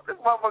all.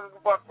 This motherfucker's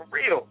fuck for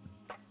real.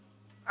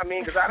 I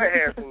mean, because I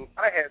had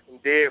some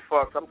dead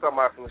fucks. I'm talking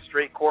about some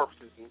straight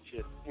corpses and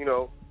shit, you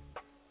know.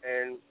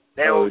 And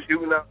they don't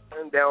do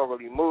nothing. They don't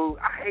really move.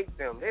 I hate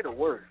them. They the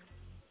worst.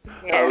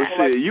 Yeah. Oh,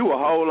 shit. You a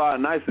whole lot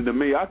nicer than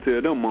me. I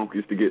tell them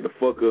monkeys to get the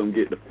fuck up and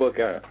get the fuck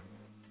out.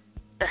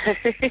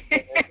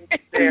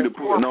 Either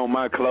putting on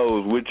my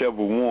clothes,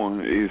 whichever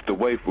one is the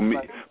way for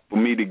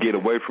me to get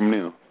away from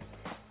them.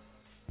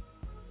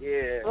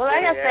 Yeah. Well,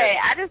 like I say,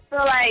 I just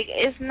feel like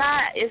it's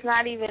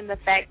not even the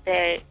fact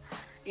that,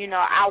 you know,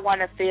 I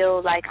want to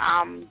feel like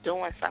I'm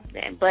doing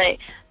something, but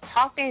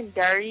talking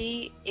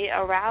dirty, it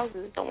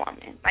arouses the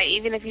woman. Like,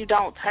 even if you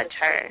don't touch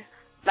her.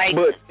 Like,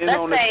 let's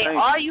say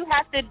all you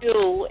have to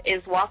do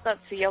is walk up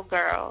to your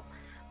girl,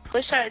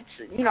 push her,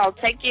 you know,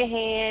 take your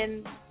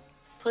hand,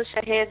 push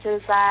her head to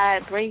the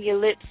side, bring your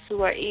lips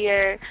to her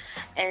ear,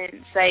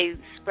 and say,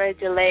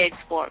 spread your legs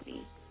for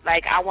me.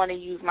 Like, I want to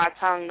use my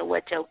tongue to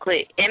wet your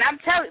clit. And I'm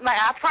telling, like,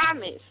 I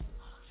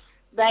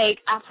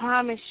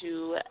promise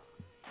you,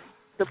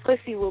 the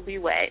pussy will be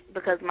wet,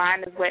 because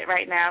mine is wet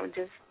right now,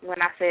 just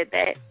when I said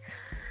that.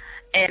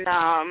 And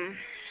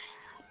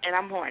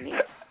I'm horny.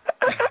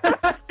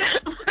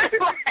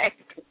 Like,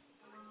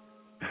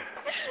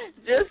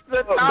 just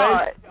the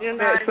thought. You know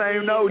that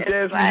same note,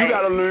 Jasmine, like, you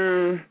got to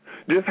learn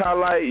just how,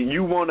 like,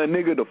 you want a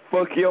nigga to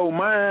fuck your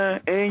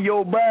mind and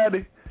your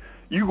body.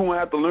 You going to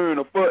have to learn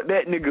to fuck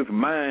that nigga's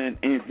mind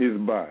and his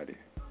body.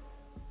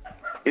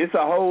 It's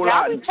a whole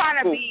lot. Y'all be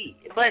trying to be,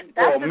 but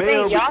that's the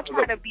thing. Y'all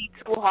trying to be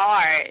too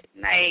hard.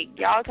 Like,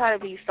 y'all trying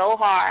to be so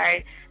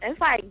hard. And it's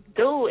like,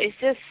 dude, it's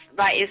just,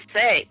 like, it's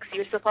sex.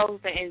 You're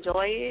supposed to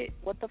enjoy it.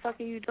 What the fuck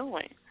are you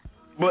doing?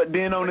 But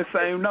then on the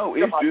same note,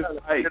 it's just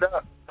like,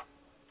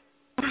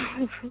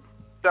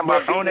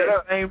 on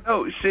that same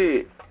note,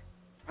 shit,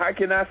 how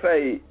can I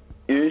say,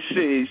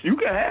 shit, you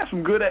can have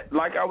some good,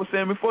 like I was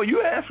saying before, you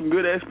have some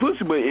good ass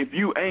pussy, but if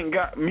you ain't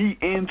got me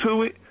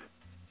into it,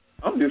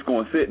 I'm just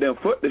going to sit there and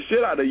fuck the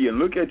shit out of you and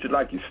look at you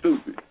like you're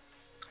stupid.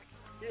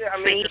 Yeah, I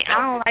mean, I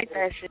don't like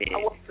that shit. I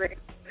would say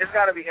it's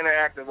got to be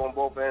interactive on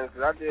both ends,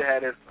 because I did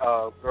have this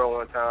girl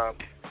one time.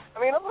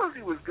 I mean,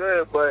 obviously was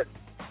good, but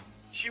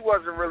she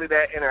wasn't really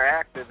that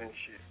interactive and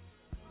shit.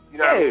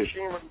 You know what I mean? She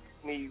didn't really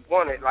make me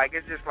want it. Like,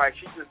 it's just like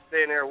she's just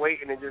sitting there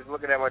waiting and just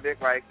looking at my dick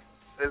like,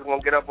 it's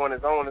going to get up on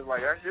his own. It's like,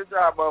 that's your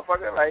job,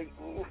 motherfucker. Like,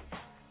 you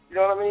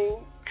know what I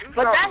mean?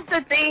 But that's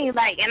the thing,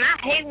 like, and I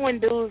hate when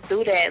dudes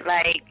do that.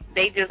 Like,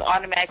 they just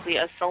automatically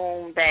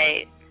assume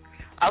that,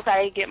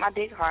 okay, get my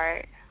dick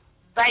hard.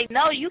 Like,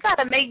 no, you got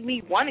to make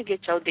me want to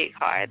get your dick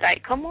hard.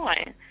 Like, come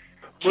on.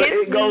 But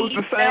it goes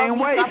the same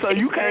way, so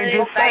you can't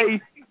just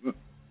say,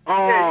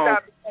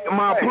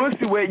 my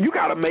pussy wet. You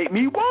got to make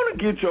me want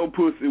to get your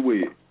pussy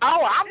wet.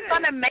 Oh, I'm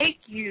gonna make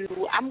you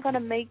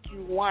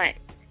want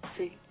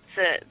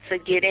to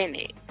get in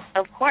it.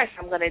 Of course,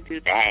 I'm gonna do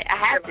that. I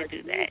have to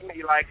do that.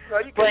 Like,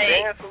 you can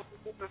dance or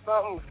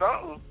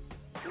something.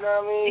 You know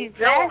what I mean?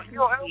 Exactly. You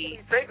don't really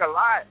take a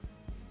lot.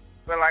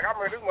 But, like, I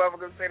remember this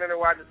motherfucker sitting there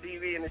watching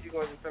TV, and then she's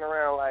going to sit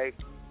around, like,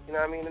 you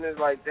know what I mean? And it's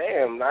like,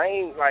 damn, I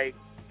ain't, like,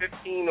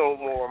 15 no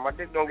more. My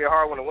dick don't get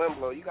hard when the wind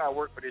blows. You got to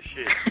work for this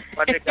shit.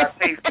 My dick got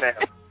taste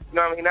now. You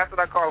know what I mean? That's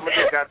what I call it. My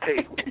dick got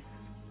taste.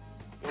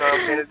 You know what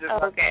I'm saying? It's just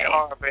not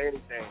hard for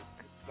anything.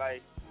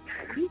 Like,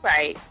 you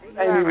right.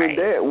 Ain't even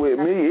that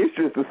with me. It's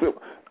just a simple.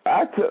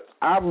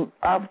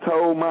 I've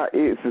told my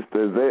exes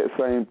the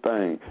exact same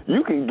thing.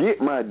 You can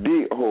get my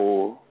dick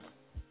hard,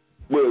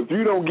 but if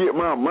you don't get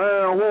my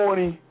mind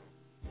horny,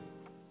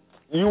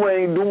 you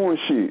ain't doing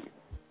shit.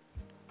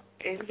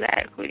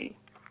 Exactly.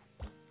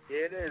 Yeah,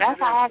 it is. That's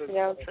how I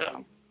feel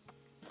too.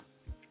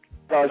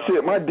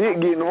 Shit, my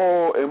dick getting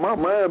hard and my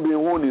mind being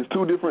horny is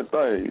two different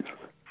things.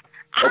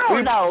 I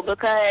don't know,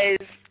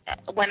 because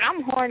when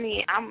I'm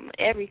horny,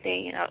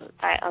 everything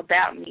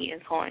about me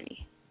is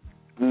horny.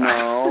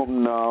 No,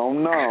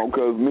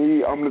 because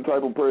me, I'm the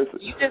type of person.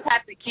 You just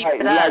have to keep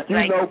it up. You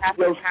have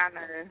to kind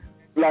of.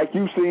 Like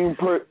you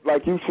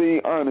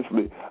seen,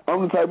 honestly,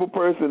 I'm the type of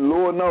person,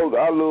 Lord knows,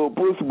 I love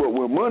pussy, but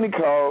when money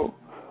calls,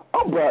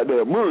 I'm about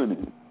that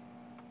money.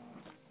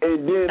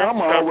 And then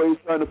I'm always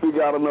trying to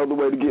figure out another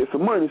way to get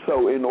some money.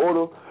 So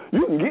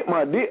you can get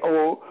my dick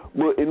on,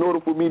 but in order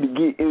for me to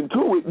get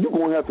into it, you're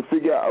going to have to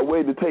figure out a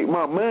way to take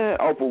my mind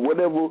off of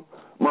whatever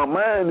my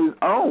mind is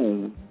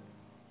on.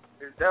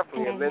 It's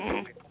definitely a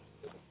mental.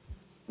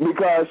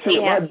 Because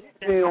my dick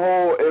being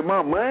hard and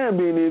my mind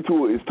being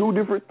into it is two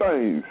different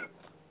things.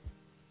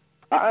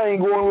 I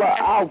ain't going to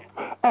lie.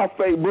 I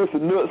fake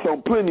busting nuts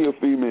on plenty of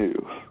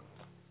females.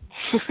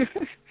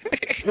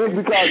 Just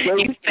because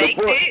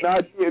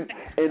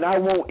they and I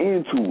want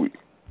into it.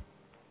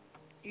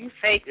 You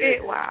faked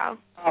it? Wow.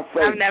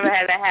 I've never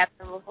had that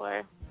happen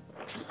before.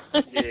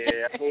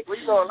 Yeah, I mean,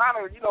 a lot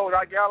of,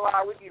 like y'all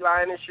lie, we be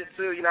lying and shit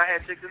too. I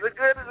had chicks, is it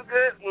good?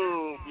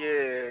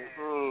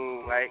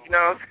 Like, you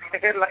know what I'm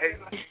saying? Like,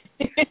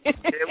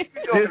 yeah, we be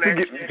doing that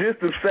shit.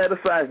 Just to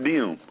satisfy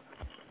them.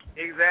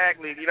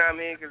 Exactly, you know what I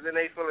mean? Because then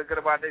they feeling good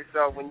about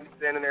themselves when you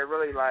standing there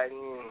really like,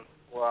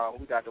 well,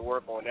 we got to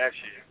work on that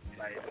shit.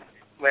 Like,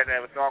 we had to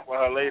have a talk with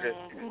her later.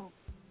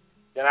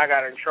 Then I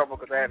got in trouble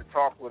because I had to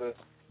talk with her.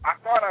 I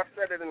thought I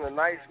said it in a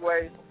nice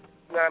way.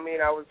 You know what I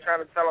mean? I was trying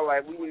to tell her,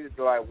 like, we needed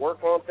to, like,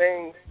 work on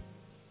things.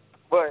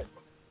 But,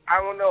 I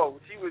don't know.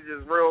 She was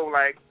just real,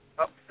 like,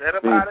 upset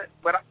about it.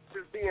 But I was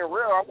just being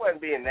real. I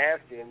wasn't being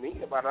nasty and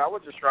mean about it. I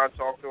was just trying to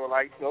talk to her,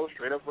 like,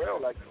 straight up real.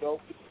 Like,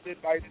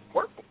 like,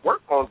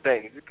 work on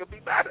things. It could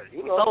be better,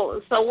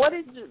 So what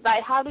did you,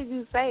 like, how did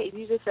you say?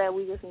 You just said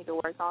we just need to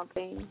work on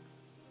things?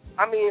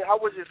 I mean, I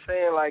was just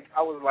saying, like,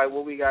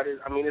 what we got is,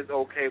 I mean, it's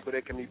okay, but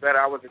it can be better.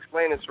 I was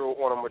explaining to her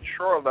on a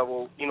mature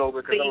level,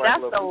 because See, I'm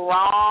that's the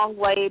wrong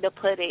way to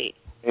put it.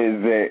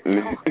 Exactly.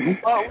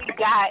 What we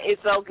got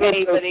is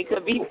okay, but it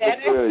could be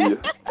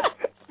better.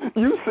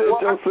 You set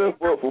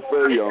yourself up for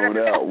failure on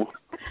that one.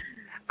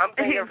 I'm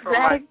thinking I'm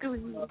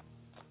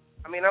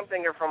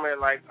thinking from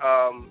it, like,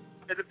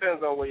 it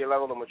depends on where your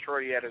level of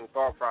maturity at in the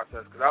thought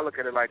process, because I look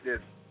at it like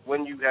this.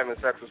 When you having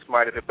sex with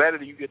somebody, the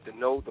better you get to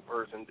know the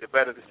person, the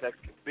better the sex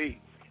can be.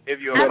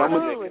 If you're I'm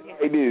going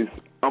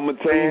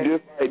to tell you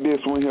just like this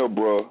one here,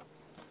 bro.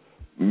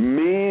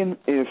 Men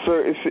in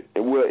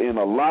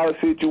a lot of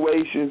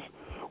situations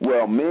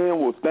where a man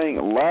will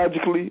think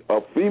logically, a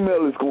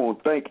female is going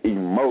to think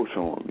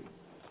emotionally.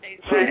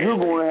 Exactly. So you're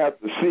going to have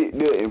to sit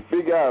there and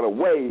figure out a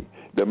way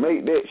to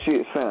make that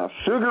shit sound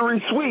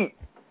sugary sweet.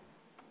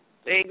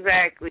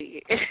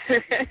 Exactly.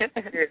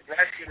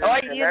 Or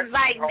you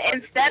like,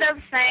 instead of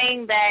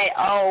saying that,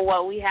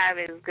 what we have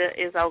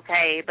is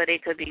okay, but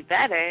it could be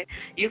better,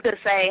 you could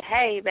say,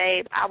 hey,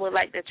 babe, I would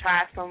like to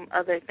try some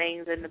other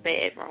things in the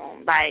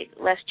bedroom. Like,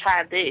 let's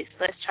try this,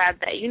 let's try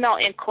that.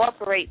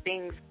 Incorporate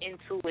things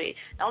into it.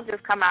 Don't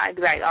just come out and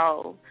be like,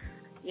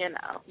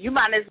 you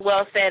might as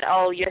well said,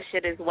 your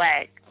shit is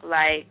whack.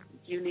 Like,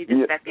 you need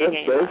to step your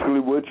game up. That's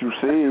basically what you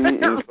said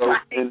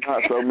in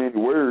not so many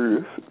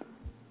words.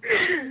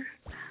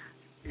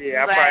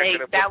 Yeah, I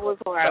that was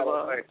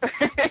horrible.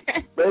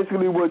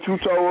 Basically, what you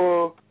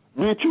told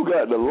her, bitch, you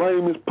got the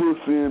lamest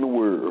pussy in the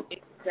world.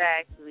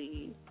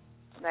 Exactly.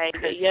 Like,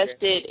 your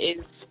shit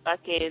is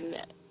fucking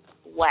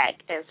whack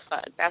as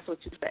fuck. That's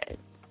what you said.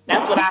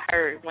 That's what I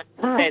heard when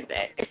you said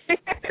that.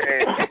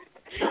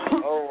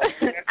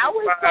 I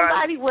wish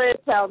somebody would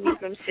tell me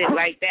some shit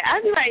like that.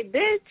 I'd be like,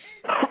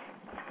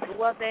 bitch,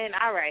 well then,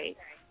 all right,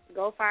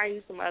 go find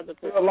you some other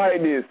pussy.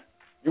 Like this.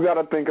 You got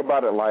to think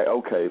about it like,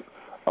 okay,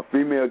 a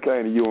female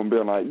came to you and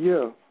been like,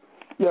 yeah,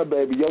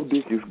 baby, your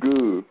dick is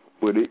good,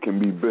 but it can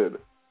be better.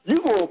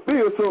 You going to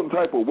feel some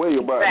type of way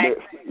about that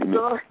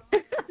statement.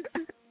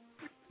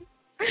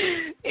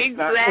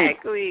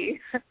 Exactly.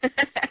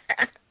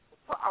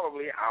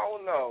 Probably. I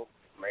don't know.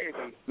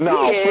 Maybe.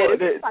 No,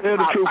 Yeah, tell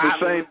the truth and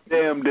shame the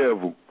damn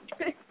devil.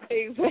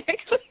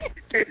 Exactly.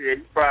 Yeah, you're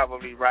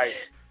probably right.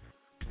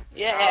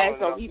 Yeah,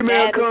 so be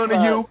Female mad come to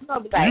as you,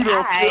 fuck. you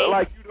don't feel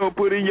like you don't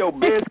put in your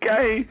best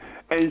game,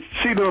 and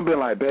she done been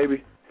like,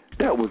 baby,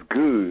 that was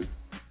good,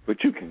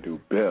 but you can do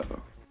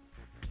better.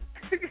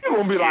 You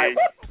gonna be like,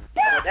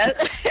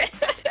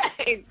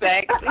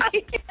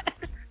 exactly.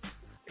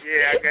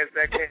 Yeah, I guess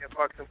that can't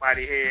fuck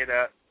somebody's head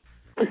up.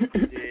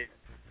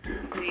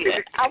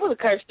 Yeah, I would have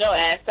cursed your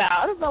ass out.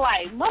 I would have been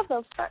like,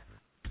 motherfucker.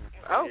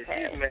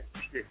 Okay. Yeah, she was mad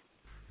as shit.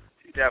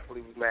 She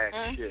definitely was mad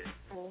as shit.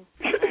 Mm-hmm.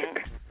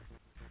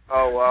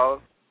 Oh,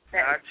 well,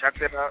 I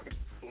checked it out.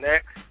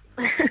 Next.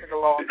 Take a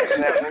long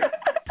that one.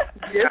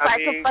 Just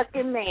like a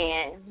fucking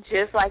man.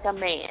 Just like a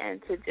man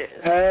to do.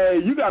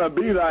 Hey, you gotta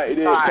be like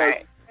that.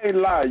 Right. Ain't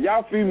lie,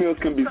 y'all females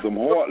can be some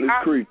heartless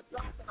creatures.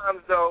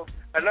 Sometimes, though,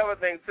 another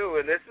thing, too,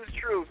 and this is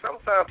true,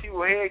 sometimes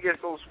people's head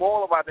gets so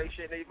swole about their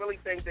shit, they really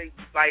think they,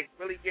 like,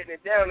 really getting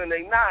it down, and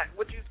they not.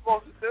 What you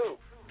supposed to do?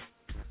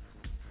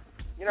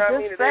 You know what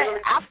I mean?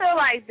 I feel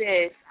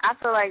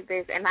like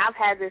this, and I've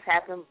had this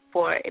happen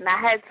before, and I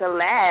had to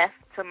laugh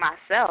to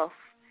myself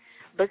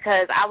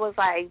because I was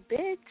like,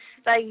 bitch,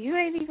 like, you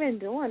ain't even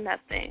doing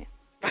nothing.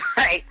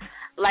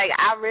 Like,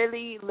 I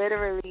really,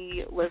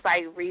 literally was,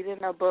 like,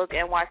 reading a book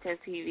and watching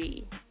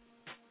TV.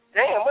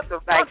 Damn, what the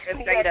fuck? Like,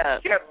 straight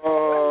up.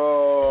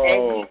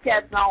 And he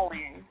kept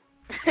going.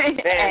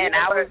 And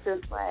I was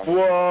just like...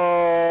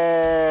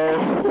 Whoa.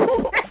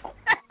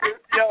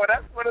 Yo,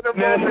 that's one of the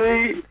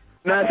moments.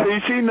 Now, see,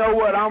 she know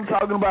what I'm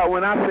talking about.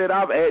 When I said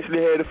I've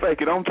actually had to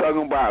fake it, I'm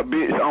talking about a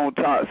bitch on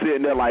top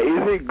sitting there like,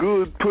 is it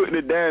good putting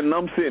it down? And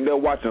I'm sitting there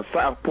watching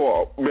South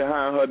Park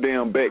behind her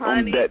damn back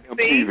on that damn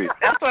TV.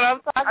 That's what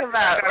I'm talking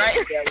about, right?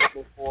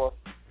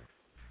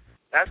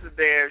 That's the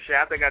damn shit.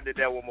 I think I did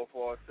that one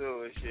before,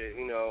 too, and shit,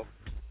 you know,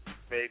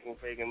 faking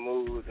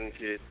moves and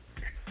shit.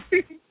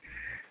 She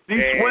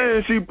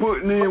swearing she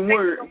putting in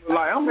work.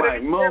 Like, I'm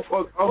like,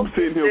 motherfucker, I'm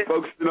sitting here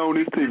focusing on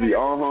this TV.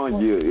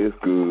 Yeah, it's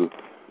good.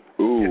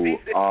 Ooh,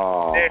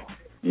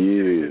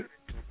 yeah.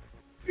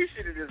 He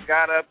should have just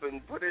got up and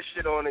put his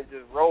shit on and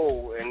just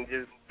roll and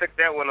just took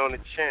that one on the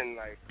chin.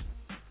 Like,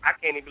 I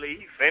can't even believe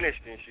he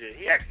finished and shit.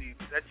 He actually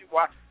let you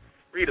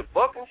read a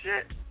book and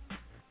shit.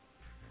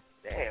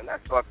 Damn,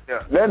 that's fucked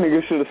up. That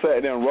nigga should have sat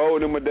there and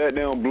rolled him with that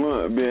damn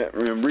blunt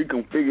and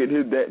reconfigured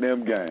his that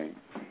damn game.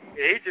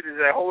 Yeah, he should have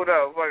said, hold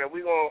up, fuck it,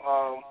 we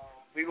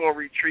gonna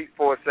retreat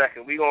for a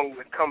second. We gonna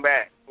come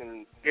back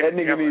and get that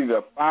nigga needs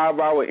a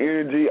 5-hour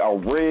energy, a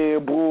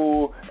Red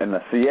Bull, and a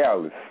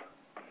Cialis.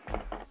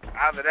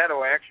 Either that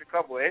or an extra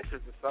couple of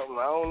inches or something.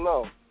 I don't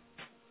know.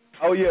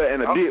 Oh yeah,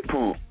 and a dip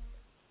pump.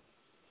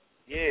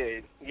 Yeah.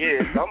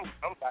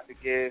 I'm about to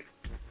give.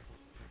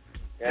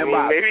 And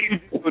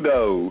maybe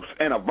those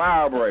and a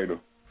vibrator.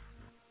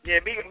 Yeah,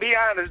 be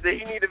honest. Did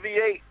he need a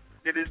V8?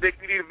 Did his dick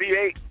need a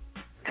V8?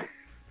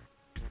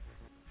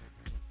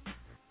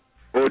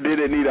 Or did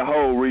it need a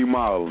whole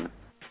remodeling?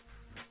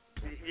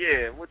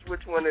 Yeah,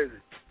 which one is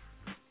it?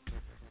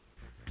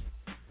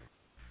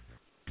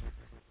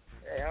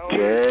 Hey,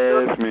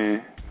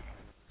 Jasmine.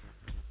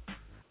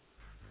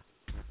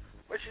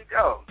 Where'd she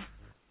go?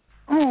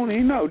 I don't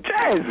even know.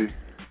 Jazzy.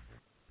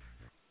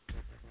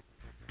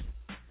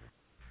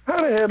 How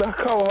the hell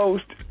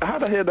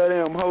that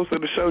damn host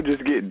of the show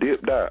just get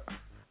dipped out?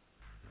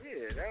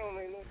 Yeah, that don't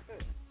make no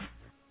sense.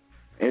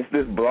 It's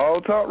this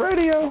Blog Talk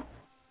Radio.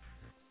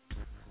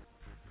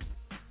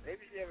 Maybe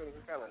she having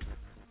some kind of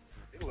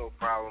signal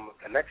problem,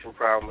 a connection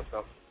problem or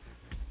something.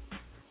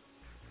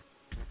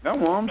 That's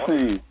what I'm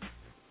saying.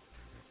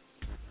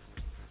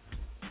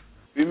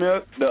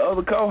 Female, the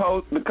other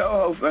co-host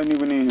ain't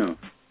even in here.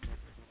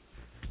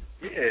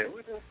 Yeah,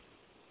 we just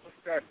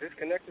got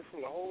disconnected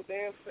from the whole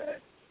damn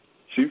set.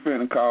 She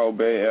finna call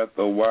back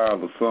after a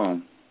while or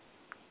something.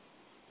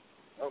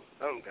 Oh,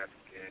 something got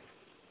scared.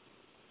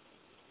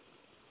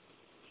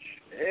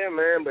 Yeah,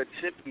 man, but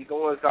shit be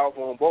going south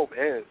on both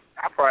ends.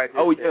 I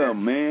probably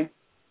man.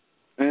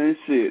 And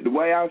shit, the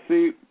way I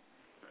see it,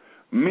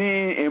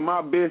 me, in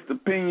my best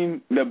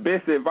opinion, the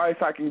best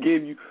advice I can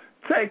give you,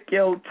 take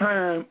your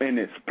time and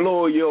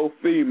explore your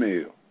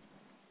female.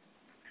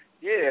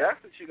 Yeah,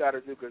 that's what you got to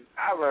do, because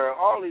I learned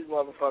all these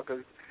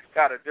motherfuckers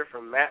got a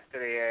different map to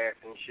their ass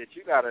and shit.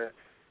 You got to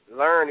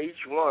learn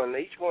each one.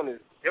 Each one is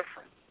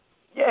different.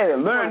 Yeah,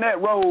 learn that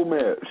road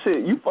map.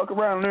 Shit, you fuck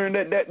around and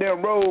learn that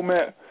damn road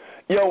map,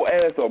 your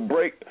ass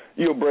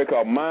you'll break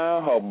her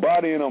mind, her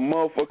body, and her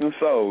motherfucking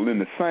soul in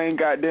the same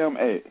goddamn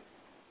act.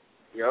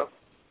 Yep.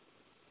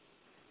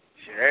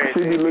 She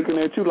be looking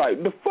at you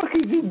like, the fuck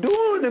is you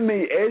doing to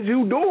me as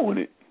you doing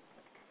it?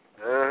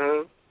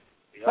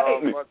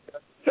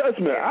 Trust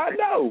me, I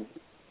know.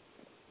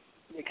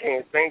 You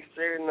can't think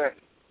straight or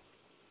nothing.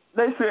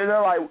 They sitting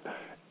there like,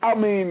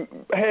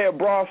 had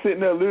bra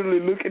sitting there literally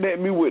looking at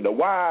me with the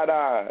wide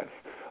eyes.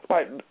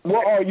 Like,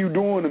 what are you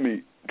doing to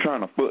me?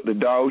 Trying to fuck the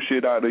dog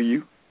shit out of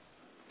you.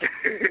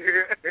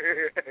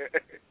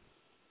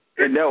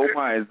 And that was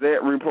my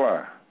exact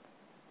reply.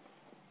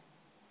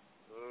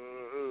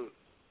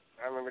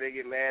 I remember they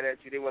get mad at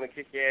you. They want to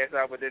kick your ass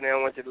out, but then they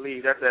don't want you to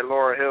leave. That's that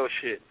Lauryn Hill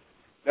shit.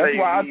 That's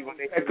why I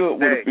back up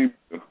with a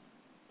female.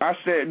 I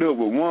sat up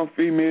with one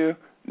female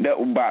that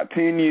was about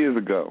 10 years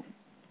ago.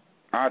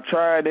 I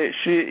tried that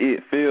shit.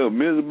 It failed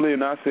miserably,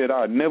 and I said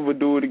I'd never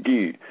do it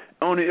again.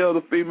 Only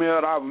other female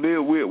that I've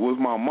lived with was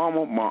my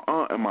mama, my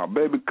aunt, and my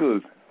baby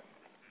cousin.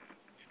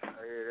 I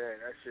hear that.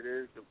 That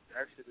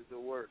shit is the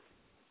worst.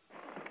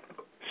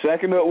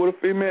 Shacking up with a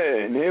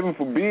female, and heaven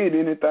forbid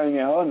anything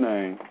in her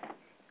name.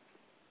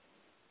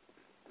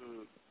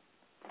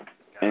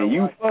 And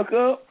you fuck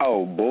up?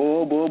 Oh,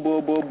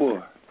 boy.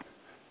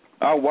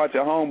 I watch a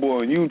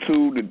homeboy on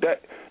YouTube today.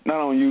 Not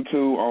on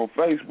YouTube, on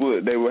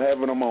Facebook. They were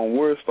having them on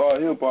World Star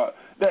Hip Hop.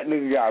 That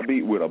nigga got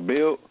beat with a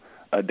belt,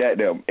 a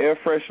goddamn air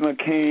freshener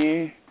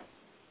can.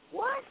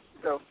 What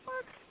the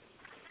fuck?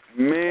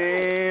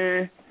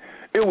 Man,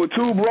 it was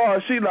two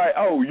broads. She like,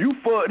 oh, you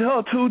fucked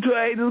her 2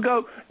 days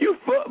ago? You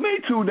fucked me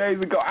 2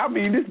 days ago. I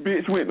mean, this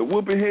bitch went to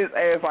whooping his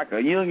ass like a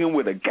youngin'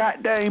 with a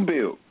goddamn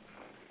belt.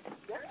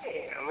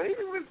 Damn, he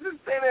was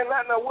just standing there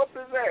not know whoop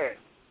his ass.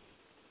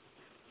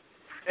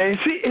 And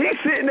he's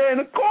sitting there in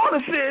the corner,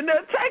 sitting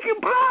there taking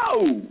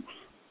blows.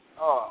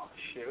 Oh,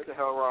 shit, what the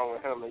hell wrong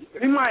with him?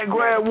 He might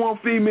grab one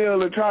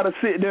female and try to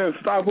sit there and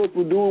stop her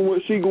from doing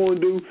what she going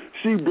to do.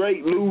 She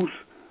break loose.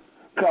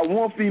 Because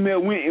one female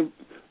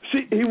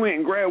he went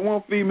and grabbed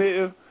one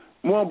female.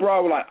 One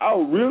broad was like,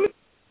 oh, really?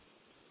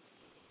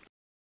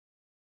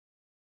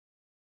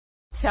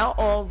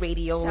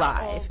 Tellallradio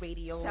Live.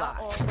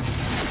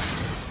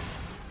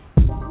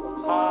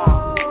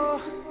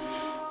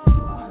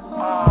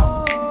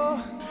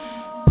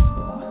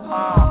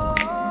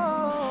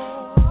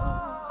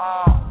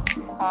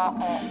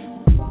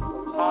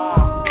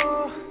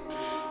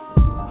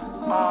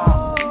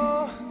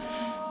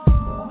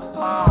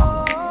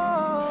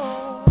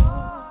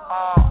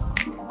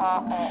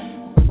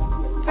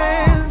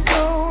 There's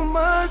so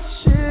much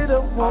shit I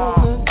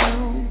wanna do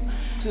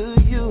to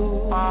you.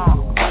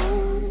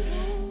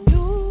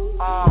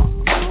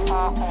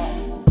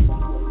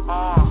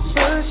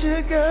 First you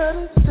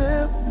gotta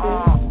step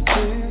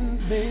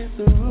into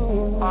the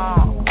room.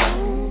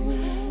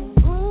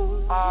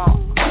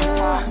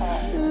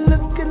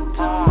 Look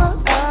into my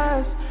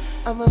eyes,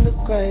 I'ma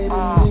look right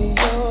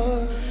into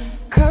yours.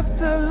 Cut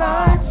the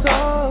lights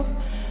off,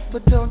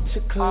 but don't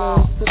you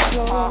close the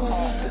door.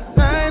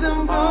 Tonight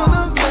I'm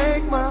gonna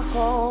make my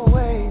whole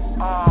ways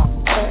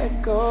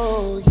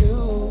echo you.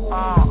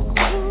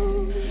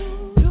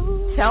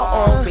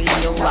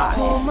 Tellallradio Live.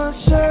 Pull my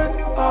shirt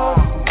off,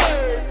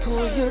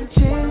 pull your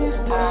jeans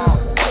down.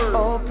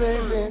 Oh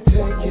baby,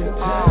 take your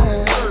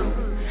time.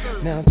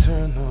 Now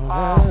turn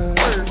around.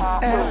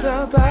 As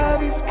our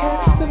bodies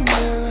catch the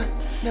mirror,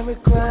 now we're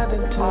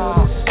grinding to the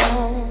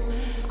song.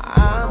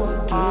 I'ma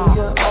do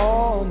you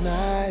all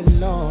night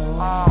long.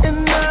 And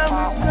now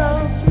we go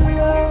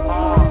slow.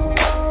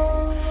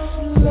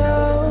 And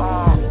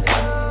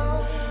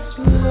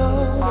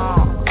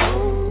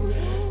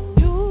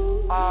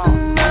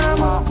now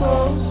we go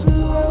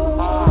slow.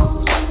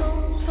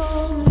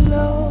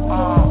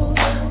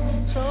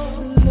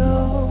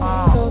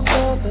 Those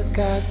other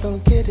guys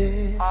don't get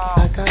it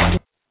like I do.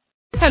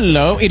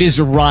 Hello, it is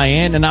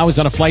Ryan, and I was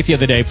on a flight the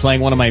other day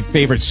playing one of my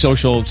favorite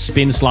social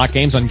spin slot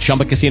games on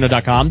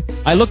ChumbaCasino.com.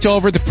 I looked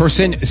over at the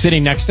person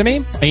sitting next to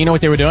me, and you know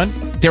what they were doing?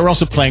 They were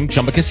also playing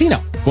Chumba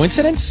Casino.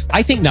 Coincidence?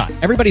 I think not.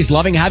 Everybody's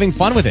loving having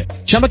fun with it.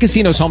 Chumba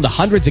Casino is home to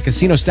hundreds of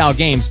casino-style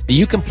games that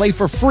you can play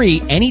for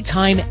free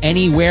anytime,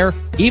 anywhere,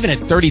 even at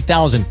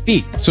 30,000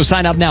 feet. So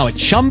sign up now at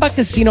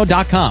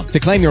ChumbaCasino.com to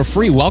claim your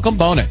free welcome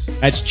bonus.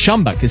 That's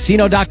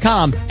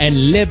ChumbaCasino.com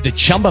and live the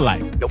Chumba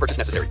life. No purchase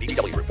necessary.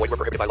 VGW. Void where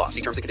prohibited by law.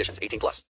 See terms and conditions. 18+.